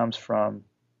 that comes from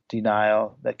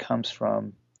denial, that comes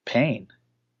from pain.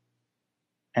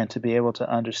 And to be able to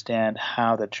understand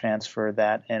how to transfer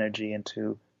that energy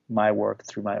into my work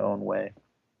through my own way.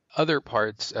 Other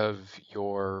parts of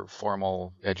your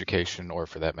formal education, or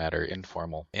for that matter,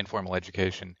 informal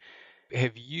education,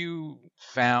 have you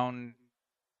found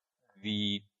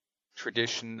the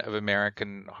tradition of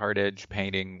American hard edge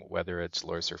painting, whether it's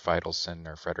Lothar Feidelson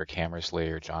or Frederick Hammersley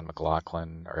or John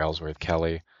McLaughlin or Ellsworth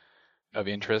Kelly, of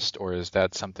interest, or is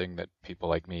that something that people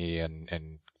like me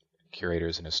and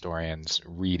curators and historians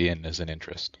read in as an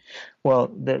interest?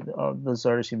 Well, those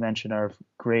artists you mentioned are of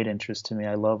great interest to me.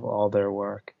 I love all their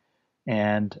work,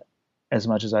 and as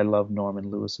much as I love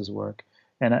Norman Lewis's work.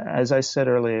 And as I said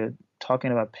earlier,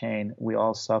 talking about pain, we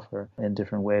all suffer in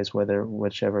different ways,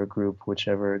 whichever group,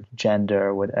 whichever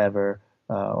gender, whatever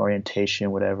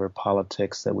orientation, whatever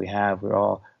politics that we have, we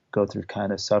all go through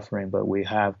kind of suffering, but we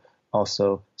have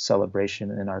also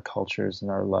celebration in our cultures, in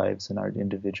our lives, in our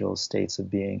individual states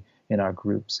of being, in our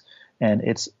groups. And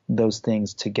it's those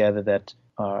things together that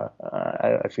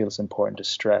I feel it's important to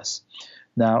stress.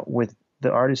 Now, with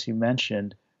the artists you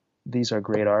mentioned, these are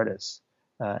great artists.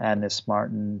 Agnes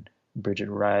Martin, Bridget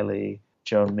Riley,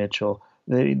 Joan Mitchell.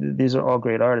 These are all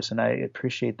great artists, and I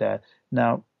appreciate that.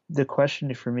 Now, the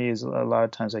question for me is a lot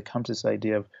of times I come to this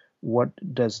idea of what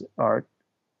does art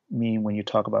mean when you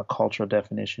talk about cultural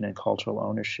definition and cultural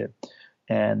ownership.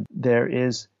 And there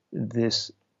is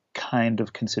this kind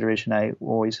of consideration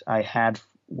I had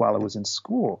while I was in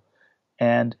school.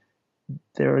 And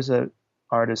there was an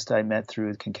artist I met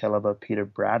through Kinkellaba, Peter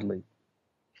Bradley.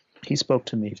 He spoke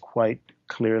to me quite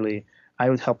clearly. I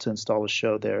would help to install a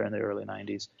show there in the early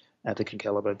 90s at the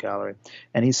Kinkellaba Gallery.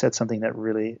 And he said something that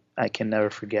really I can never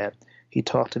forget. He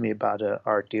talked to me about an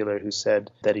art dealer who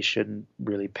said that he shouldn't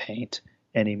really paint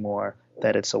anymore,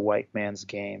 that it's a white man's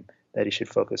game, that he should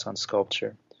focus on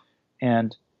sculpture.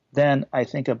 And then I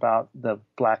think about the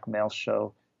Black Male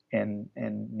show in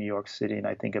New York City, and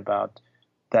I think about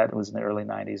that was in the early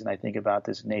 90s, and I think about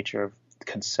this nature of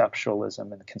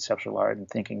conceptualism and conceptual art, and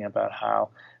thinking about how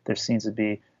there seems to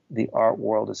be the art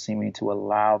world is seeming to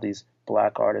allow these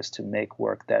Black artists to make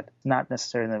work that not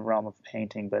necessarily in the realm of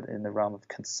painting, but in the realm of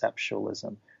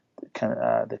conceptualism,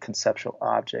 the conceptual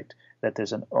object, that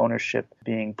there's an ownership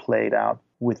being played out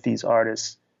with these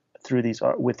artists through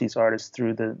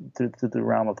the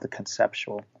realm of the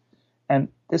conceptual. And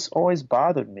this always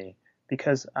bothered me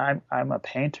because I'm a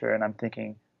painter, and I'm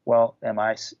thinking, well, am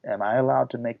I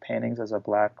allowed to make paintings as a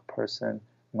Black person?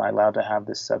 Am I allowed to have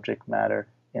this subject matter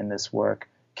in this work?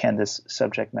 Can this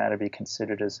subject matter be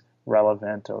considered as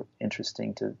relevant or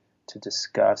interesting to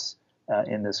discuss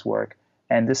in this work?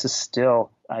 And this is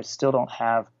I still don't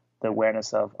have the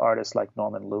awareness of artists like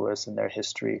Norman Lewis and their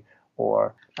history,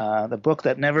 or the book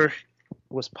that never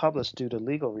was published due to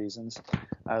legal reasons,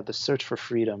 The Search for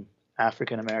Freedom,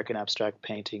 African American Abstract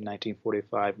Painting,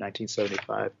 1945,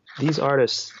 1975. These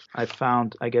artists I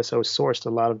found, I guess I was sourced a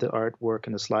lot of the artwork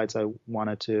and the slides I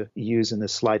wanted to use in the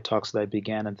slide talks that I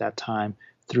began at that time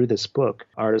through this book.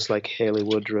 Artists like Haley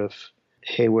Woodruff,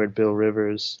 Hayward Bill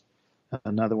Rivers,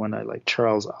 another one I like,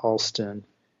 Charles Alston,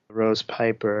 Rose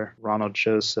Piper, Ronald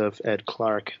Joseph, Ed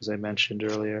Clark, as I mentioned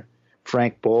earlier,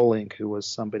 Frank Bowling, who was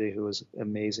somebody who was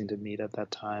amazing to meet at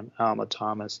that time, Alma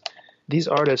Thomas. These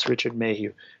artists, Richard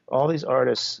Mayhew, all these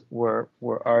artists were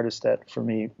artists that for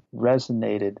me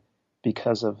resonated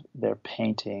because of their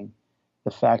painting,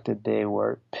 the fact that they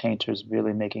were painters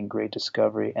really making great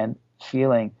discovery and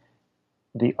feeling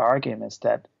the arguments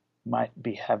that might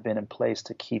have been in place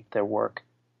to keep their work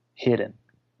hidden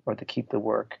or to keep the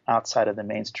work outside of the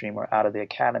mainstream or out of the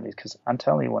academies. Because I'm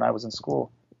telling you, when I was in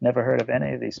school, never heard of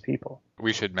any of these people.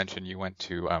 We should mention you went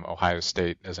to Ohio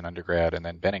State as an undergrad and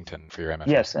then Bennington for your MFA.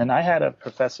 Yes, and I had a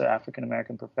professor,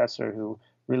 African-American professor, who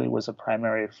really was a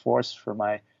primary force for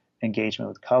my engagement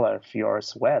with color,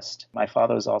 Fioris West. My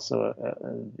father was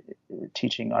also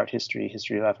teaching art history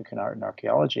of African art and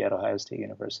archaeology at Ohio State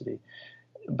University.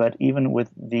 But even with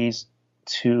these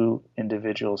two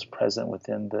individuals present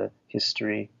within the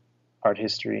art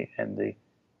history, and the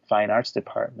fine arts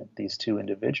department, these two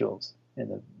individuals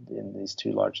in these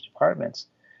two large departments,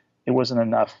 it wasn't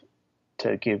enough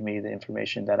to give me the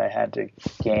information that I had to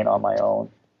gain on my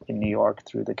own in New York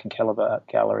through the Kinkellaba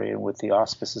Gallery and with the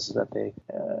auspices that they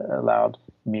allowed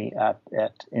me at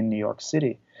in New York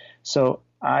City. So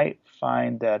I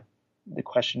find that the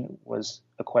question was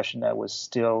a question that was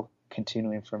still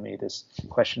continuing for me, this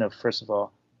question of, first of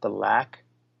all, the lack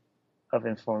of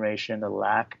information, the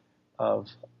lack of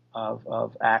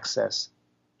access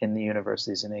in the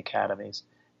universities and the academies.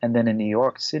 And then in New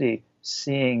York City,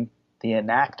 seeing the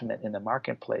enactment in the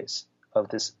marketplace of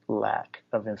this lack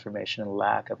of information and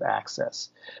lack of access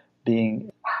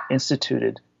being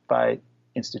instituted by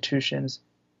institutions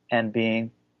and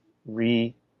being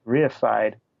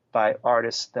reified by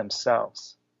artists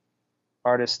themselves.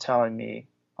 Artists telling me,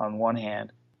 on one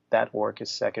hand, that work is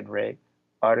second rate.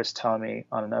 Artists telling me,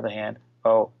 on another hand,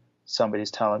 oh,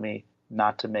 somebody's telling me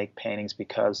not to make paintings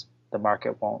because the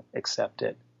market won't accept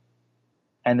it.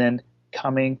 And then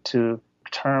coming to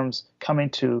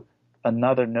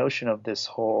another notion of this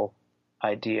whole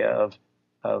idea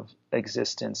of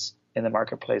existence in the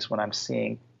marketplace when I'm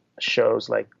seeing shows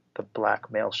like the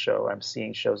Black Male Show, I'm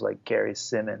seeing shows like Gary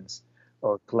Simmons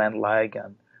or Glenn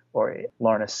Ligon or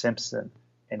Lorna Simpson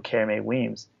and Carrie Mae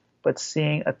Weems, but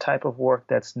seeing a type of work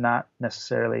that's not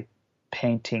necessarily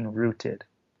painting rooted,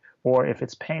 or if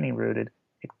it's painting rooted,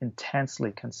 it's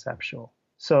intensely conceptual.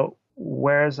 So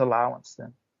where's allowance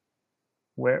then?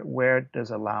 Where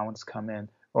does allowance come in?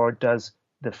 Or does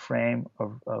the frame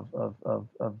of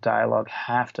dialogue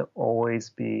have to always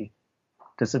be,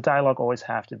 does the dialogue always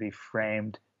have to be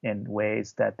framed in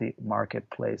ways that the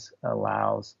marketplace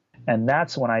allows? And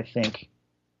that's when I think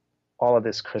all of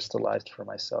this crystallized for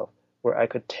myself, where I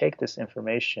could take this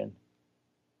information,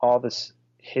 all this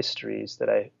histories that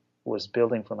I was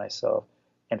building for myself,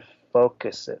 and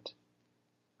focus it,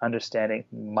 understanding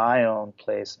my own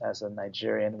place as a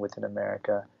Nigerian within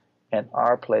America and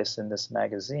our place in this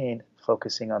magazine,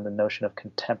 focusing on the notion of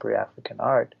contemporary African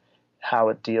art, how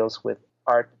it deals with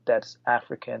art that's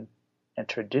African and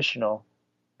traditional,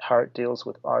 how it deals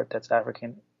with art that's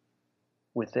African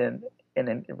within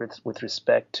and with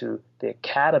respect to the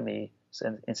academies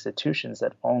and institutions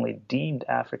that only deemed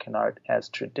African art as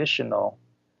traditional,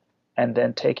 and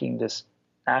then taking this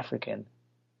African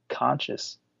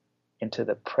conscious into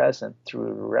the present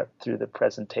through the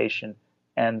presentation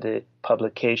and the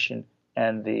publication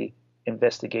and the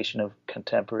investigation of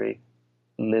contemporary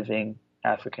living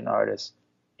African artists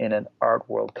in an art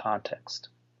world context.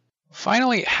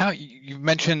 Finally, how you've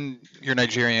mentioned your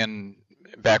Nigerian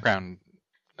background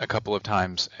a couple of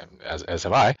times, as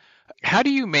have I. How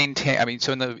do you maintain? I mean,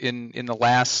 so in the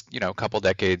last couple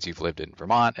decades, you've lived in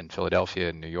Vermont and Philadelphia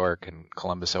and New York and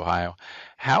Columbus, Ohio.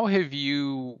 How have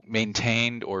you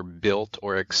maintained or built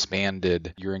or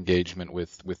expanded your engagement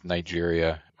with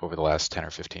Nigeria over the last 10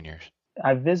 or 15 years?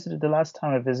 The last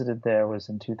time I visited there was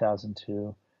in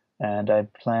 2002, and I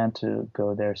plan to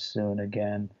go there soon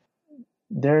again.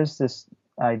 There's this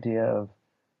idea of,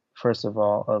 first of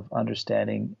all, of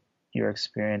understanding your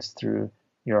experience through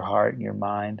your heart and your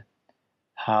mind,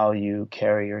 how you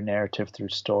carry your narrative through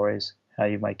stories, how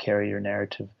you might carry your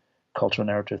narrative, cultural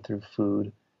narrative through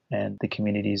food and the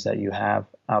communities that you have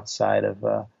outside of,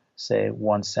 say,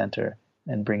 one center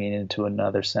and bringing it into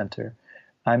another center.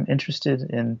 I'm interested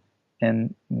in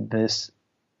this.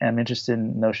 I'm interested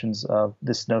in the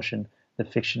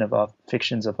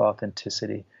fictions of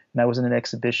authenticity. And I was in an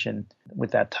exhibition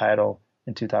with that title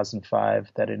in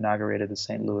 2005 that inaugurated the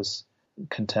St. Louis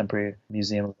Contemporary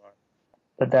Museum of Art.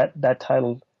 But that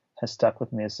title has stuck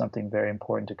with me as something very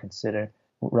important to consider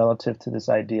relative to this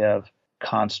idea of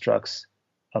constructs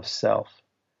of self,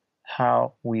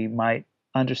 how we might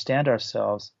understand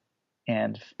ourselves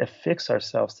and affix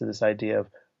ourselves to this idea of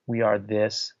we are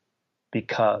this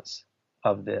because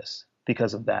of this,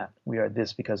 because of that. We are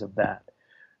this because of that.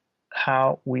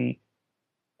 How we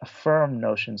affirm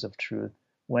notions of truth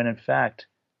when in fact,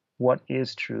 what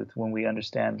is truth when we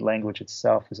understand language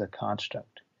itself is a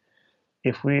construct?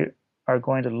 If we are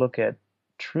going to look at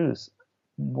truth,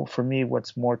 for me,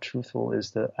 what's more truthful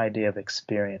is the idea of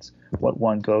experience, what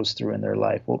one goes through in their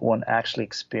life, what one actually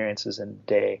experiences in a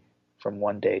day from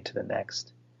one day to the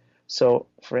next. So,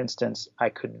 for instance, I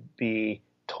could be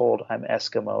told I'm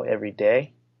Eskimo every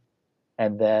day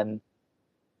and then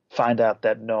find out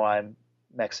that, no, I'm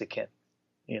Mexican,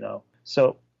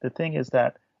 So the thing is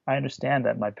that I understand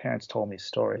that my parents told me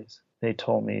stories. They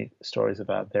told me stories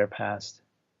about their past,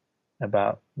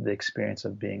 about the experience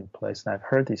of being in a place. And I've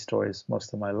heard these stories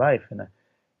most of my life,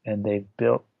 and they've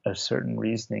built a certain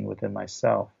reasoning within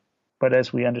myself. But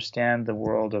as we understand the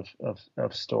world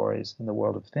of stories and the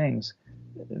world of things,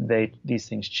 these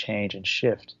things change and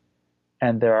shift.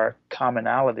 And there are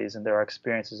commonalities and there are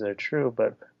experiences that are true,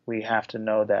 but we have to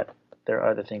know that there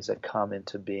are other things that come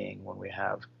into being when we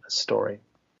have a story.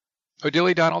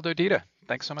 Odili Donald Odita,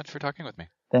 thanks so much for talking with me.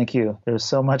 Thank you. There's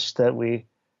so much that we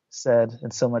said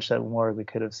and so much that more we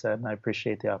could have said, and I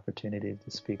appreciate the opportunity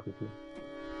to speak with you.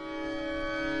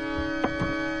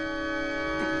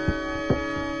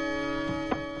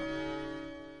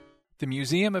 The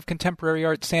Museum of Contemporary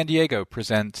Art San Diego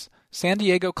presents San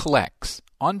Diego Collects,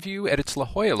 on view at its La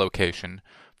Jolla location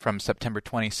from September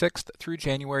 26th through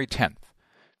January 10th.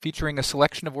 Featuring a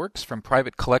selection of works from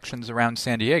private collections around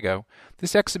San Diego,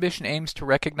 this exhibition aims to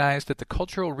recognize that the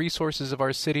cultural resources of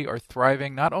our city are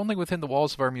thriving not only within the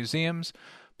walls of our museums,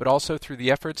 but also through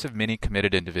the efforts of many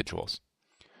committed individuals.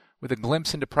 With a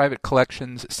glimpse into private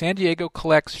collections, San Diego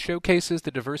Collects showcases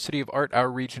the diversity of art our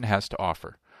region has to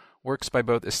offer. Works by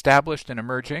both established and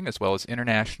emerging, as well as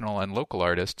international and local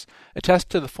artists, attest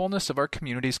to the fullness of our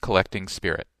community's collecting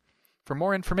spirit. For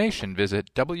more information,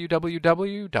 visit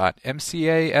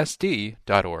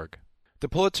www.mcasd.org. The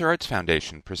Pulitzer Arts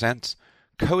Foundation presents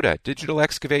Coda Digital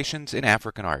Excavations in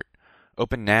African Art,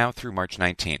 open now through March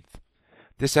 19th.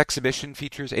 This exhibition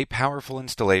features a powerful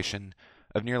installation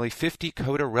of nearly 50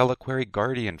 Coda reliquary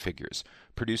guardian figures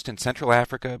produced in Central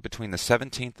Africa between the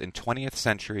 17th and 20th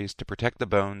centuries to protect the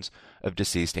bones of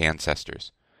deceased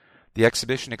ancestors. The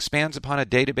exhibition expands upon a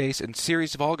database and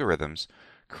series of algorithms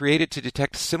created to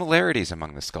detect similarities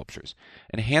among the sculptures,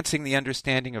 enhancing the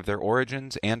understanding of their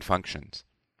origins and functions.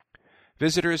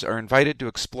 Visitors are invited to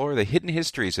explore the hidden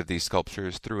histories of these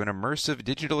sculptures through an immersive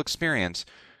digital experience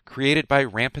created by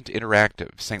Rampant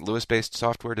Interactive, St. Louis-based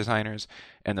software designers,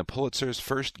 and the Pulitzer's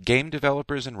first game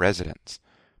developers in residence.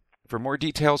 For more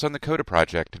details on the Coda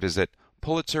project, visit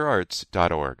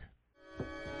pulitzerarts.org.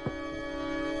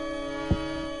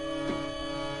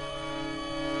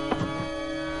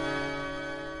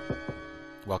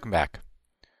 Welcome back.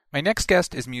 My next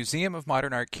guest is Museum of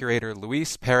Modern Art curator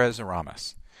Luis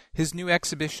Pérez-Oramas. His new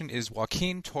exhibition is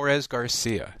Joaquin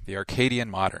Torres-Garcia, the Arcadian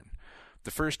Modern,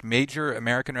 the first major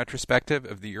American retrospective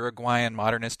of the Uruguayan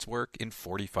modernists' work in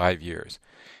 45 years.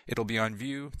 It'll be on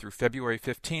view through February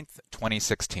 15th,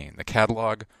 2016. The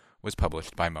catalog was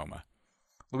published by MoMA.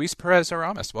 Luis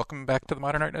Pérez-Oramas, welcome back to the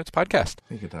Modern Art Notes podcast.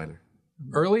 Thank you, Tyler.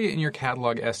 Early in your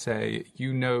catalog essay,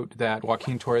 you note that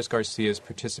Joaquin Torres-Garcia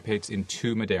participates in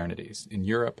two modernities, in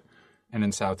Europe and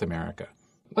in South America.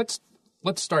 Let's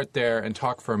start there and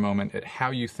talk for a moment at how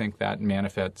you think that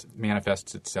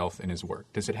manifests itself in his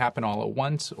work. Does it happen all at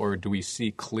once, or do we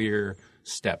see clear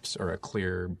steps or a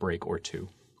clear break or two?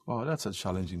 Oh, that's a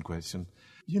challenging question.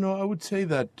 I would say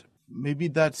that maybe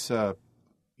that's an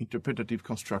interpretative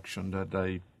construction that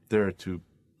I dare to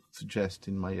suggest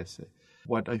in my essay.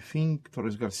 What I think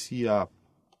Torres-Garcia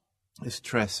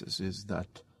stresses is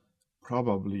that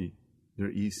probably there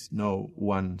is no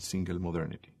one single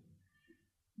modernity,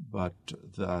 but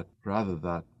that rather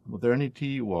that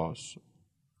modernity was,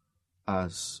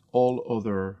 as all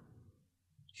other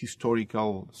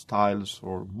historical styles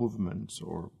or movements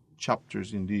or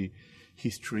chapters in the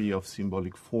history of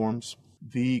symbolic forms,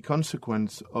 the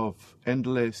consequence of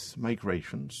endless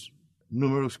migrations,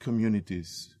 numerous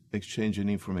communities exchanging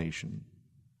information,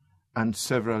 and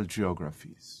several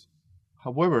geographies.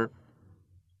 However,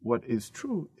 what is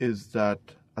true is that,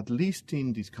 at least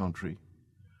in this country,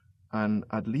 and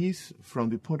at least from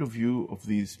the point of view of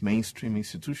these mainstream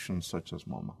institutions such as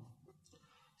MoMA,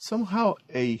 somehow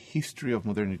a history of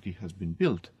modernity has been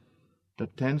built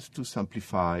that tends to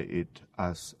simplify it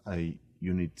as a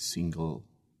unit single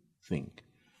thing.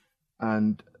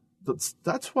 And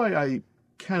that's why I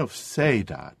kind of say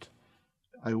that.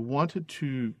 I wanted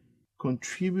to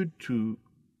contribute to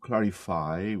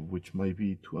clarify, which might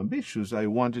be too ambitious. I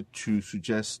wanted to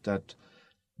suggest that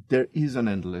there is an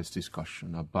endless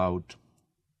discussion about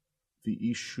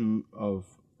the issue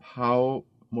of how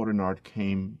modern art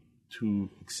came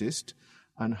to exist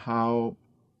and how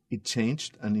it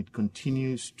changed and it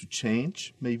continues to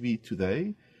change, maybe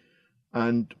today,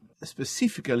 and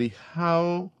specifically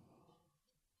how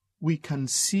we can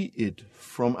see it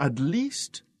from, at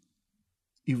least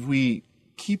if we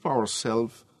keep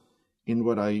ourselves in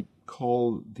what I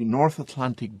call the North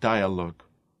Atlantic dialogue,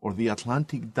 or the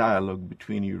Atlantic dialogue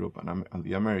between Europe and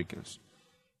the Americas,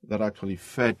 that actually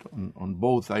fed on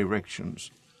both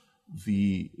directions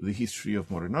the history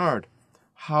of modern art.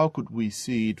 How could we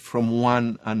see it from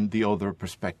one and the other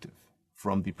perspective,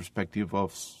 from the perspective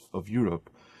of Europe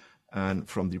and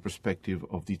from the perspective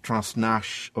of the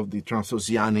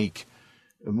transoceanic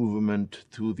movement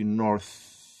to the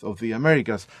north of the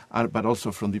Americas, but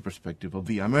also from the perspective of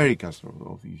the Americas,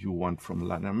 or if you want, from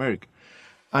Latin America.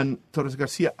 And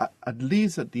Torres-Garcia, at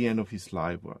least at the end of his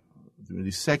life, or during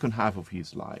the second half of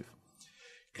his life,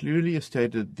 clearly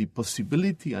stated the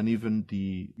possibility and even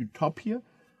the utopia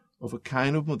of a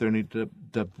kind of modernity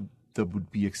that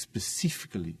would be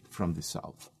specifically from the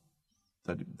South,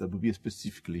 that would be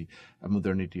specifically a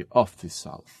modernity of the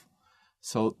South.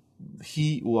 So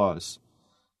he was,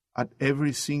 at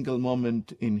every single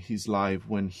moment in his life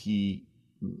when he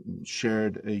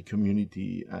shared a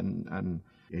community and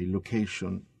a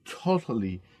location,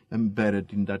 totally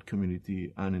embedded in that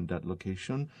community and in that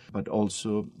location, but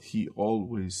also he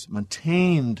always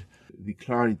maintained the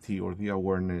clarity or the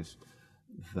awareness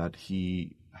that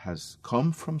he has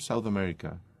come from South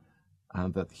America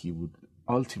and that he would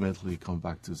ultimately come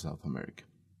back to South America.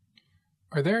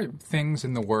 Are there things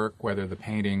in the work, whether the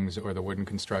paintings or the wooden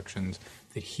constructions,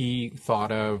 that he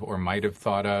thought of or might have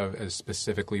thought of as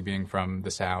specifically being from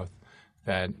the South,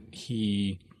 that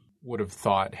he would have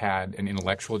thought had an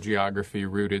intellectual geography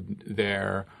rooted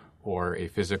there, or a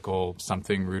physical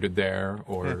something rooted there,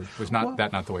 or was not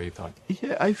the way he thought?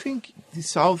 Yeah, I think the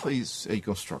South is a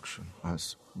construction,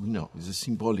 as we know. It's a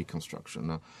symbolic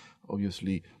construction.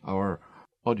 Obviously, our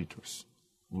auditors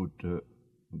would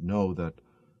know that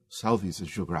South is a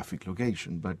geographic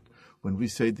location, but when we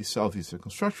say the South is a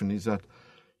construction, is that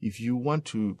if you want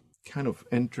to kind of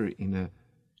enter in a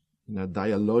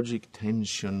dialogic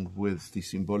tension with the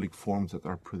symbolic forms that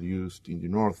are produced in the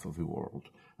north of the world,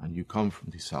 and you come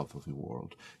from the south of the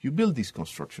world, you build this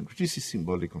construction, which is a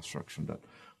symbolic construction that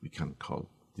we can call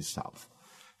the South.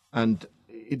 And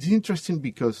it's interesting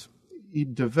because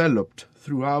it developed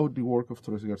throughout the work of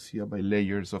Torres-Garcia by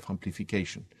layers of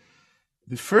amplification.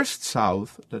 The first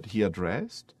South that he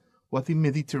addressed was the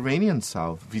Mediterranean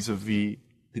South vis-a-vis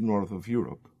the north of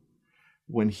Europe,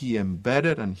 when he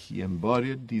embedded and he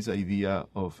embodied this idea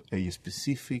of a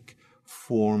specific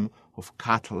form of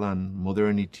Catalan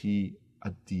modernity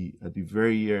at the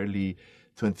very early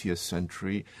 20th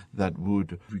century that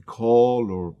would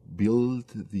recall or build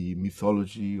the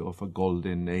mythology of a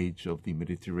golden age of the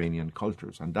Mediterranean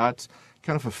cultures. And that's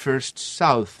kind of a first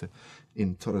South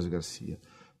in Torres-Garcia.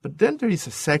 But then there is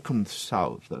a second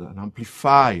South, an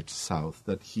amplified South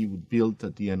that he would build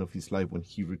at the end of his life when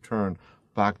he returned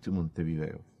back to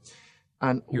Montevideo.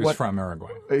 And he was from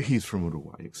Uruguay. He's from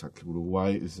Uruguay, exactly.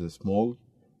 Uruguay is a small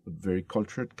but very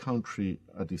cultured country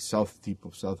at the south tip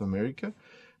of South America.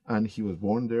 And he was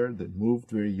born there, then moved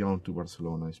very young to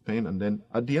Barcelona, Spain, and then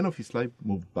at the end of his life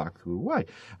moved back to Uruguay.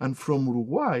 And from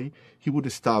Uruguay, he would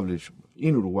establish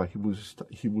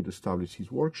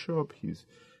his workshop, his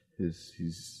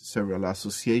several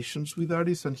associations with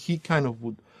artists, and he kind of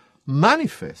would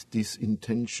manifest this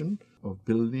intention of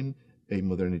building a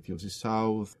modernity of the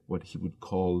South, what he would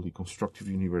call the constructive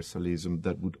universalism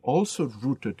that would also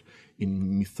rooted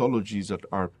in mythologies that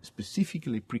are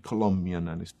specifically pre-Columbian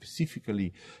and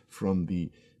specifically from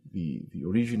the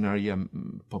originary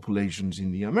populations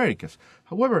in the Americas.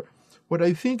 However, what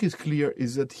I think is clear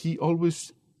is that he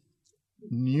always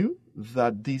knew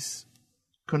that this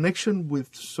connection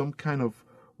with some kind of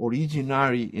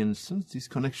originary instance, this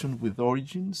connection with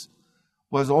origins,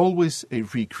 was always a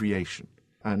recreation.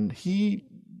 And he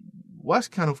was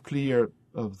kind of clear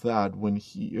of that when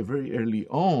he, very early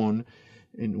on,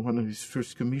 in one of his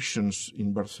first commissions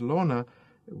in Barcelona,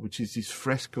 which is this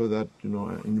fresco that,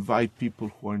 invite people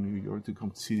who are in New York to come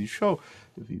to see the show.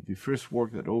 The first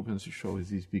work that opens the show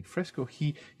is this big fresco.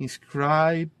 He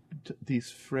inscribed this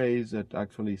phrase that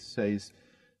actually says,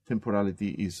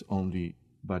 temporality is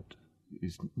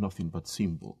nothing but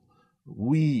symbol.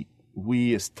 We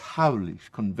establish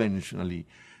conventionally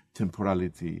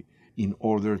temporality in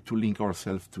order to link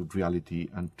ourselves to reality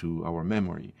and to our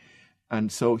memory.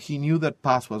 And so he knew that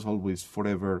past was always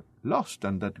forever lost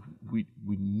and that we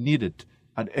needed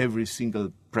at every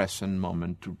single present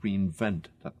moment to reinvent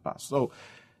that past. So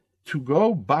to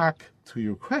go back to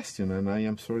your question, and I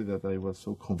am sorry that I was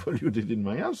so convoluted in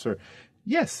my answer,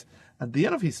 yes, at the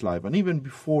end of his life, and even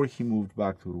before he moved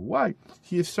back to Uruguay,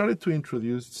 he started to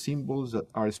introduce symbols that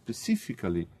are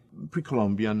specifically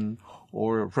pre-Columbian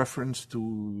or reference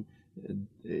to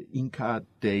Inca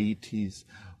deities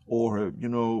or,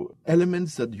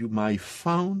 elements that you might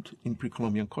find in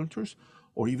pre-Columbian cultures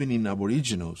or even in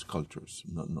Aboriginals cultures,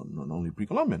 not only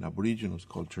pre-Columbian, Aboriginals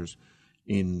cultures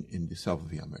in the south of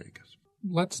the Americas.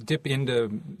 Let's dip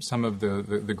into some of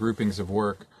the groupings of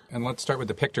work, and let's start with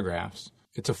the pictographs.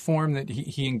 It's a form that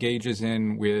he engages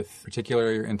in with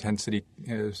particular intensity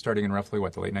starting in roughly,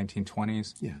 the late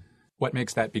 1920s? Yeah. What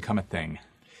makes that become a thing?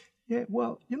 Yeah,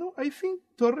 well, I think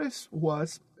Torres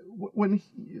was,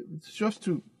 just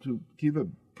to give a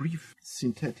brief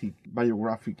synthetic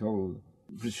biographical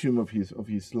resume of his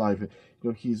life,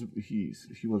 he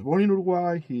was born in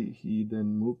Uruguay, he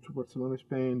then moved to Barcelona,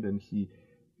 Spain, then he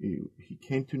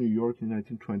came to New York in the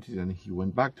 1920s, and he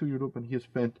went back to Europe, and he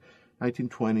spent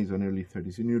 1920s and early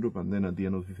 30s in Europe, and then at the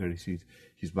end of the 30s,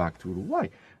 he's back to Uruguay.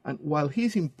 And while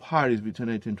he's in Paris between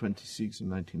 1926 and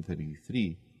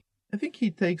 1933, I think he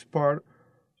takes part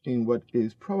in what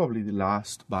is probably the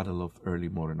last battle of early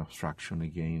modern abstraction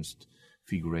against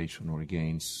figuration or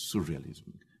against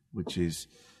surrealism, which is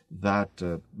that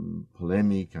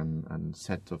polemic and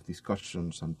set of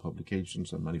discussions and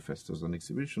publications and manifestos and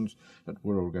exhibitions that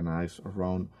were organized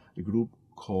around a group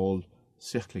called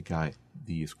Cercle Carré,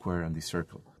 the square and the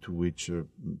circle, to which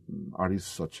artists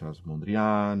such as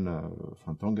Mondrian,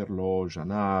 Fanton-Gerlot,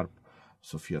 Jean Arp,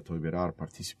 Sofia Toiberar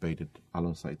participated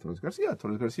alongside Torres-Garcia.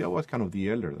 Torres-Garcia was kind of the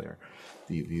elder there,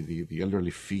 the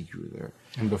elderly figure there.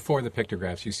 And before the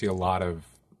pictographs, you see a lot of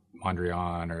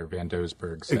Mondrian or Van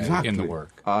Doesburg in the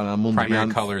work.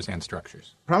 Primary colors and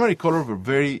structures. Primary colors were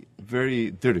very, very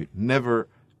dirty, never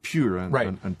pure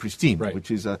and pristine,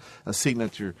 which is a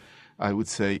signature, I would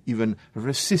say, even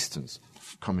resistance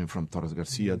coming from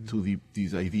Torres-Garcia to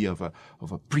this idea of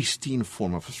a pristine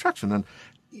form of abstraction. And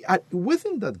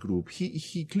within that group,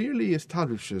 he clearly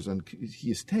establishes and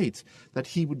he states that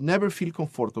he would never feel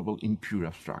comfortable in pure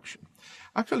abstraction.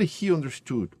 Actually, he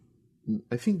understood,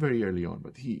 I think very early on,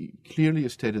 but he clearly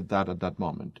stated that at that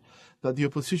moment, that the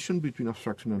opposition between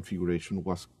abstraction and figuration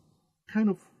was kind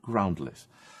of groundless.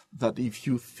 That if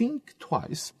you think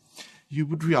twice, you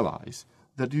would realize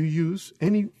that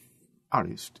any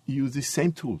artist use the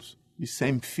same tools, the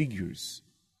same figures,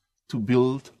 to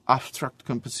build abstract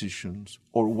compositions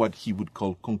or what he would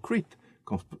call concrete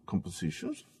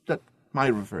compositions that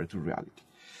might refer to reality.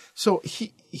 So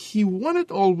he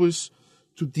wanted always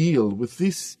to deal with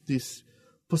this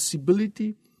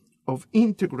possibility of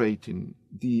integrating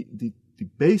the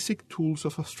basic tools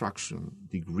of abstraction,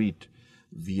 the grid,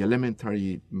 the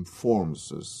elementary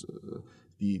forms,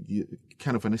 the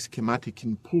kind of an schematic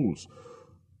impulse,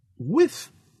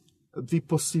 with the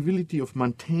possibility of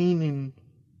maintaining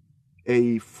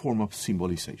a form of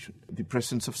symbolization, the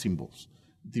presence of symbols,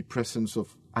 the presence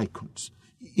of icons,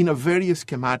 in a very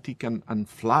schematic and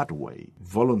flat way,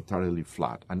 voluntarily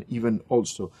flat, and even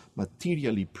also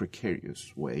materially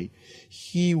precarious way.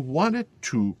 He wanted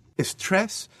to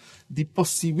stress the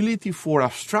possibility for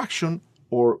abstraction,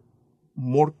 or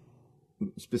more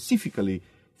specifically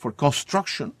for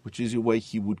construction, which is the way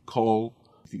he would call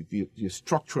the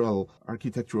structural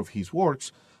architecture of his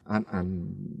works,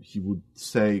 and he would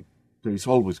say there is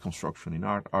always construction in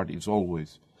art. Art is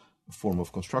always a form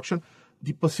of construction.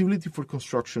 The possibility for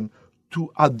construction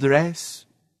to address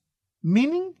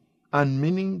meaning, and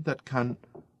meaning that can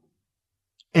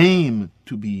aim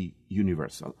to be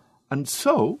universal. And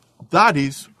so that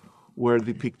is where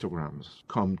the pictograms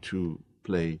come to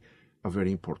play a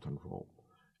very important role.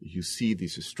 You see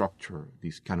this structure,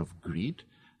 this kind of grid,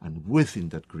 and within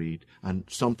that grid, and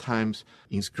sometimes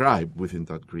inscribed within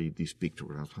that grid, these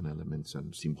pictograms and elements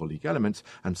and symbolic elements,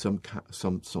 and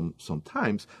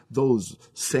sometimes those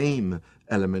same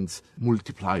elements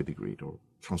multiply the grid or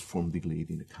transform the grid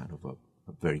in a kind of a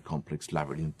very complex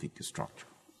labyrinthic structure.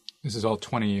 This is all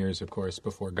 20 years, of course,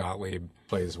 before Gottlieb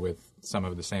plays with some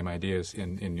of the same ideas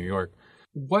in New York.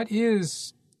 What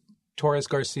is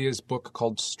Torres-Garcia's book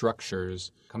called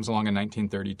Structures? Comes along in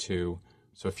 1932.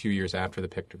 So a few years after the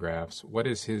pictographs. What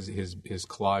is his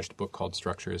collaged book called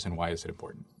Structures, and why is it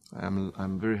important?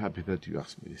 I'm very happy that you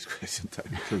asked me this question,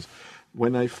 because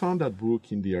when I found that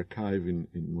book in the archive in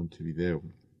Montevideo,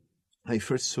 I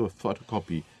first saw a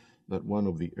photocopy that one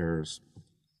of the heirs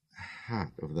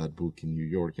had of that book in New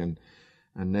York, and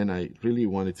then I really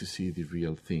wanted to see the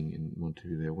real thing in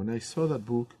Montevideo. When I saw that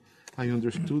book, I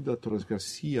understood that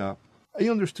Torres-Garcia,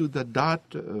 that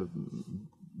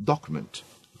document,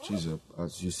 which is,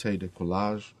 as you say, a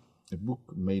collage, a book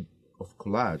made of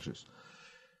collages,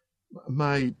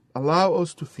 might allow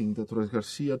us to think that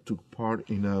Torres-Garcia took part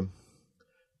in a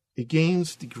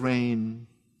against-the-grain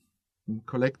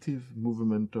collective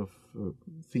movement of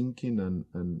thinking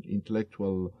and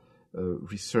intellectual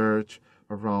research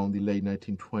around the late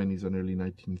 1920s and early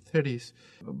 1930s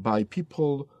by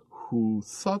people who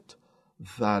thought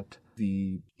that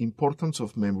the importance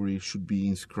of memory should be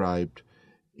inscribed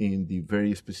in the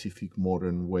very specific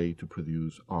modern way to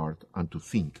produce art and to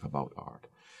think about art.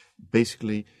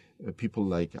 Basically, people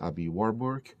like Aby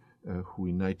Warburg, who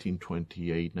in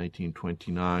 1928,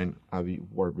 1929, Aby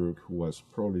Warburg, who was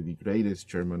probably the greatest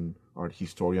German art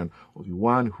historian, or the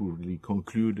one who really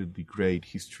concluded the great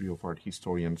history of art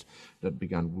historians that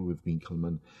began with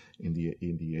Winkelmann in the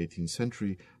 18th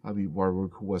century. Aby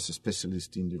Warburg, who was a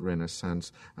specialist in the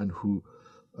Renaissance and who,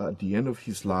 at the end of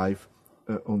his life,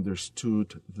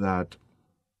 understood that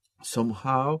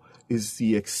somehow is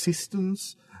the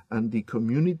existence and the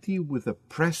community with a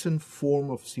present form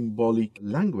of symbolic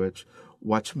language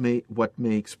what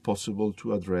makes possible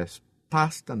to address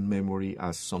past and memory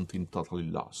as something totally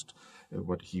lost,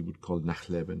 what he would call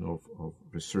Nachleben of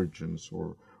resurgence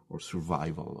or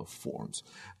survival of forms.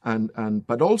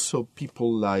 But also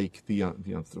people like the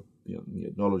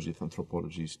ethnologist,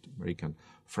 anthropologist, American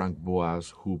Frank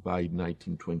Boas, who by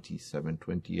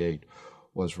 1927-28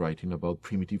 was writing about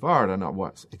primitive art and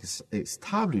was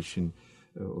establishing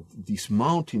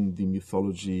dismounting the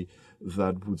mythology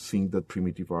that would think that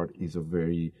primitive art is a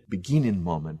very beginning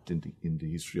moment in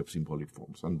the history of symbolic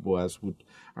forms. And Boas would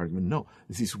argue, no,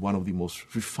 this is one of the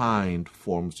most refined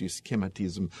forms. The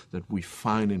schematism that we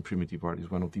find in primitive art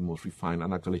is one of the most refined,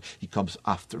 and actually it comes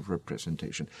after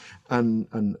representation.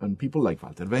 And people like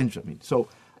Walter Benjamin. So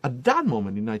at that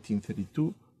moment in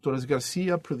 1932,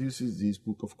 Torres-Garcia produces this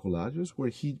book of collages where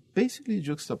he basically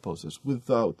juxtaposes,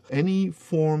 without any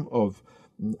form of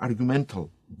argumental,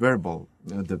 verbal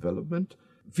development,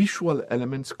 visual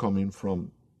elements coming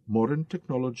from modern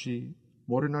technology,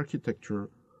 modern architecture,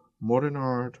 modern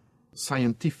art,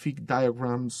 scientific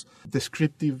diagrams,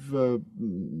 descriptive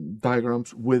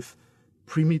diagrams with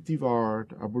primitive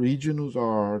art, aboriginal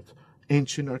art,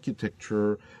 ancient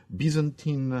architecture,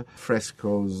 Byzantine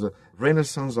frescoes,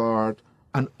 Renaissance art,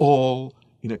 and all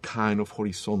in a kind of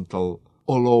horizontal,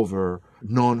 all over,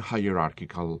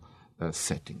 non-hierarchical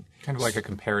setting. Kind of like a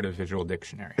comparative visual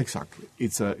dictionary. Exactly.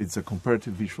 It's a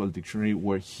comparative visual dictionary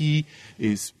where he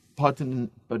is putting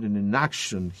in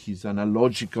action his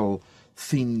analogical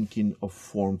thinking of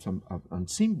forms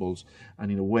and symbols,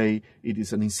 and in a way it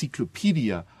is an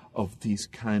encyclopedia of this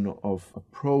kind of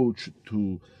approach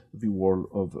to the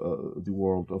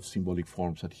world of symbolic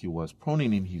forms that he was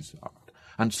proning in his art.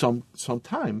 And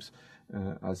sometimes,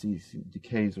 as is the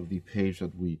case of the page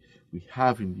that we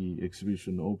have in the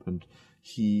exhibition opened,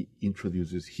 he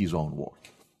introduces his own work.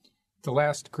 The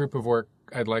last group of work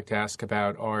I'd like to ask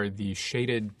about are the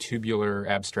shaded tubular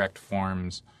abstract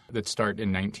forms that start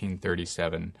in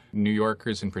 1937. New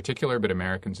Yorkers in particular, but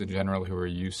Americans in general who are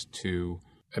used to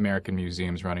American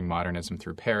museums running modernism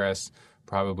through Paris,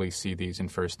 probably see these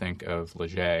and first think of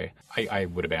Leger. I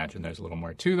would imagine there's a little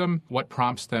more to them. What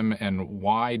prompts them, and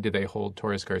why do they hold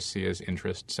Torres-Garcia's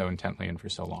interest so intently and for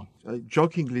so long? I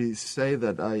jokingly say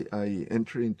that I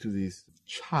enter into this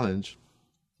challenge,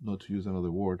 not to use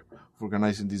another word, of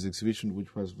organizing this exhibition,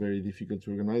 which was very difficult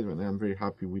to organize, and I'm very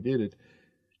happy we did it,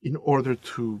 in order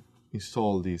to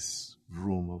install this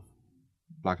room of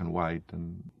black and white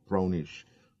and brownish,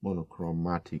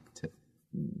 monochromatic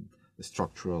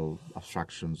structural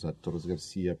abstractions that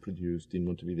Torres-Garcia produced in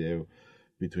Montevideo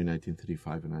between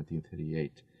 1935 and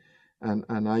 1938. And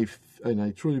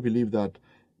I truly believe that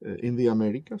in the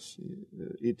Americas,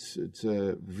 it's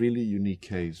a really unique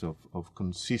case of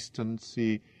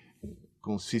consistency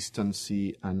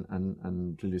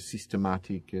and really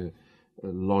systematic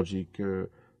logic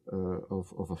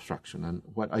of abstraction. And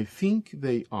what I think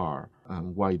they are,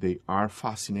 and why they are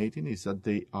fascinating, is that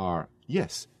they are,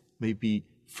 yes, maybe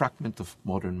fragment of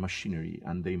modern machinery,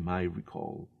 and they might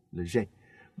recall Leger,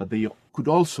 but they could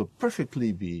also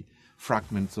perfectly be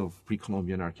fragments of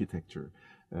pre-Columbian architecture,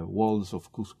 walls of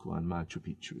Cusco and Machu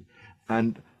Picchu.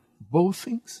 And both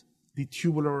things, the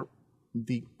tubular,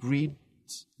 the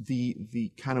grids,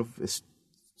 the kind of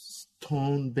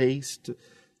stone-based,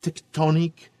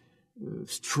 tectonic,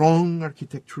 strong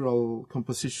architectural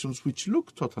compositions which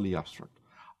look totally abstract,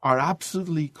 are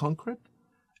absolutely concrete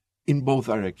in both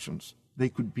directions. They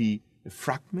could be a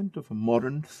fragment of a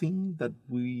modern thing that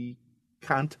we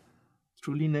can't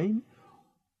truly name,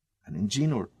 an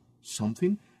engine or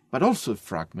something, but also a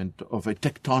fragment of a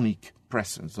tectonic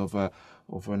presence, of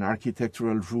an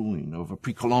architectural ruin, of a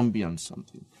pre-Columbian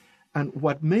something. And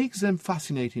what makes them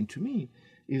fascinating to me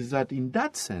is that in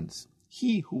that sense,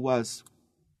 he who was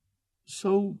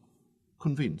so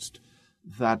convinced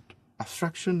that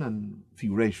abstraction and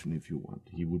figuration, if you want,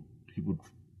 he would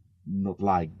not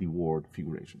like the word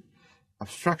figuration.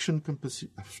 Abstract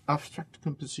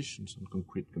compositions and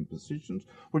concrete compositions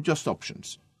were just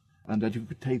options, and that you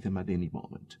could take them at any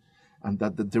moment, and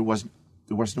that there was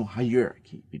no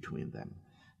hierarchy between them,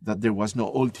 that there was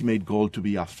no ultimate goal to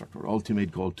be abstract or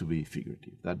ultimate goal to be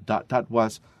figurative. That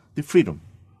was the freedom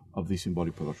of the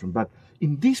symbolic production. But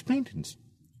in these paintings,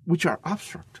 which are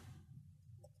abstract,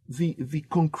 the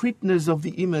concreteness of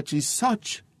the image is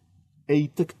such a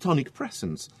tectonic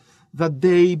presence that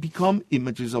they become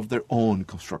images of their own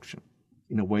construction.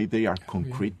 In a way, they are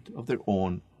concrete of their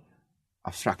own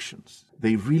abstractions.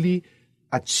 They really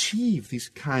achieve this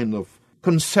kind of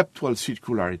conceptual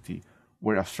circularity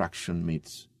where abstraction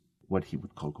meets what he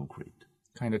would call concrete.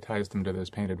 Kind of ties them to those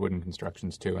painted wooden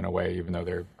constructions, too, in a way, even though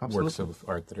they're works of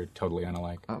art that are totally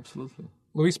unalike. Absolutely.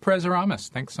 Luis Pérez-Oramas,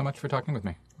 thanks so much for talking with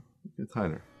me. Thank you,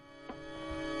 Tyler.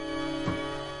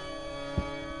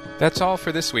 That's all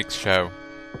for this week's show.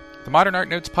 The Modern Art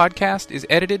Notes podcast is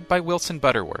edited by Wilson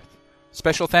Butterworth.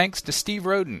 Special thanks to Steve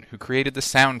Roden, who created the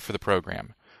sound for the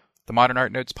program. The Modern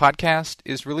Art Notes podcast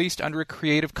is released under a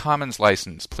Creative Commons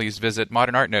license. Please visit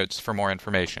Modern Art Notes for more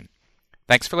information.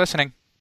 Thanks for listening.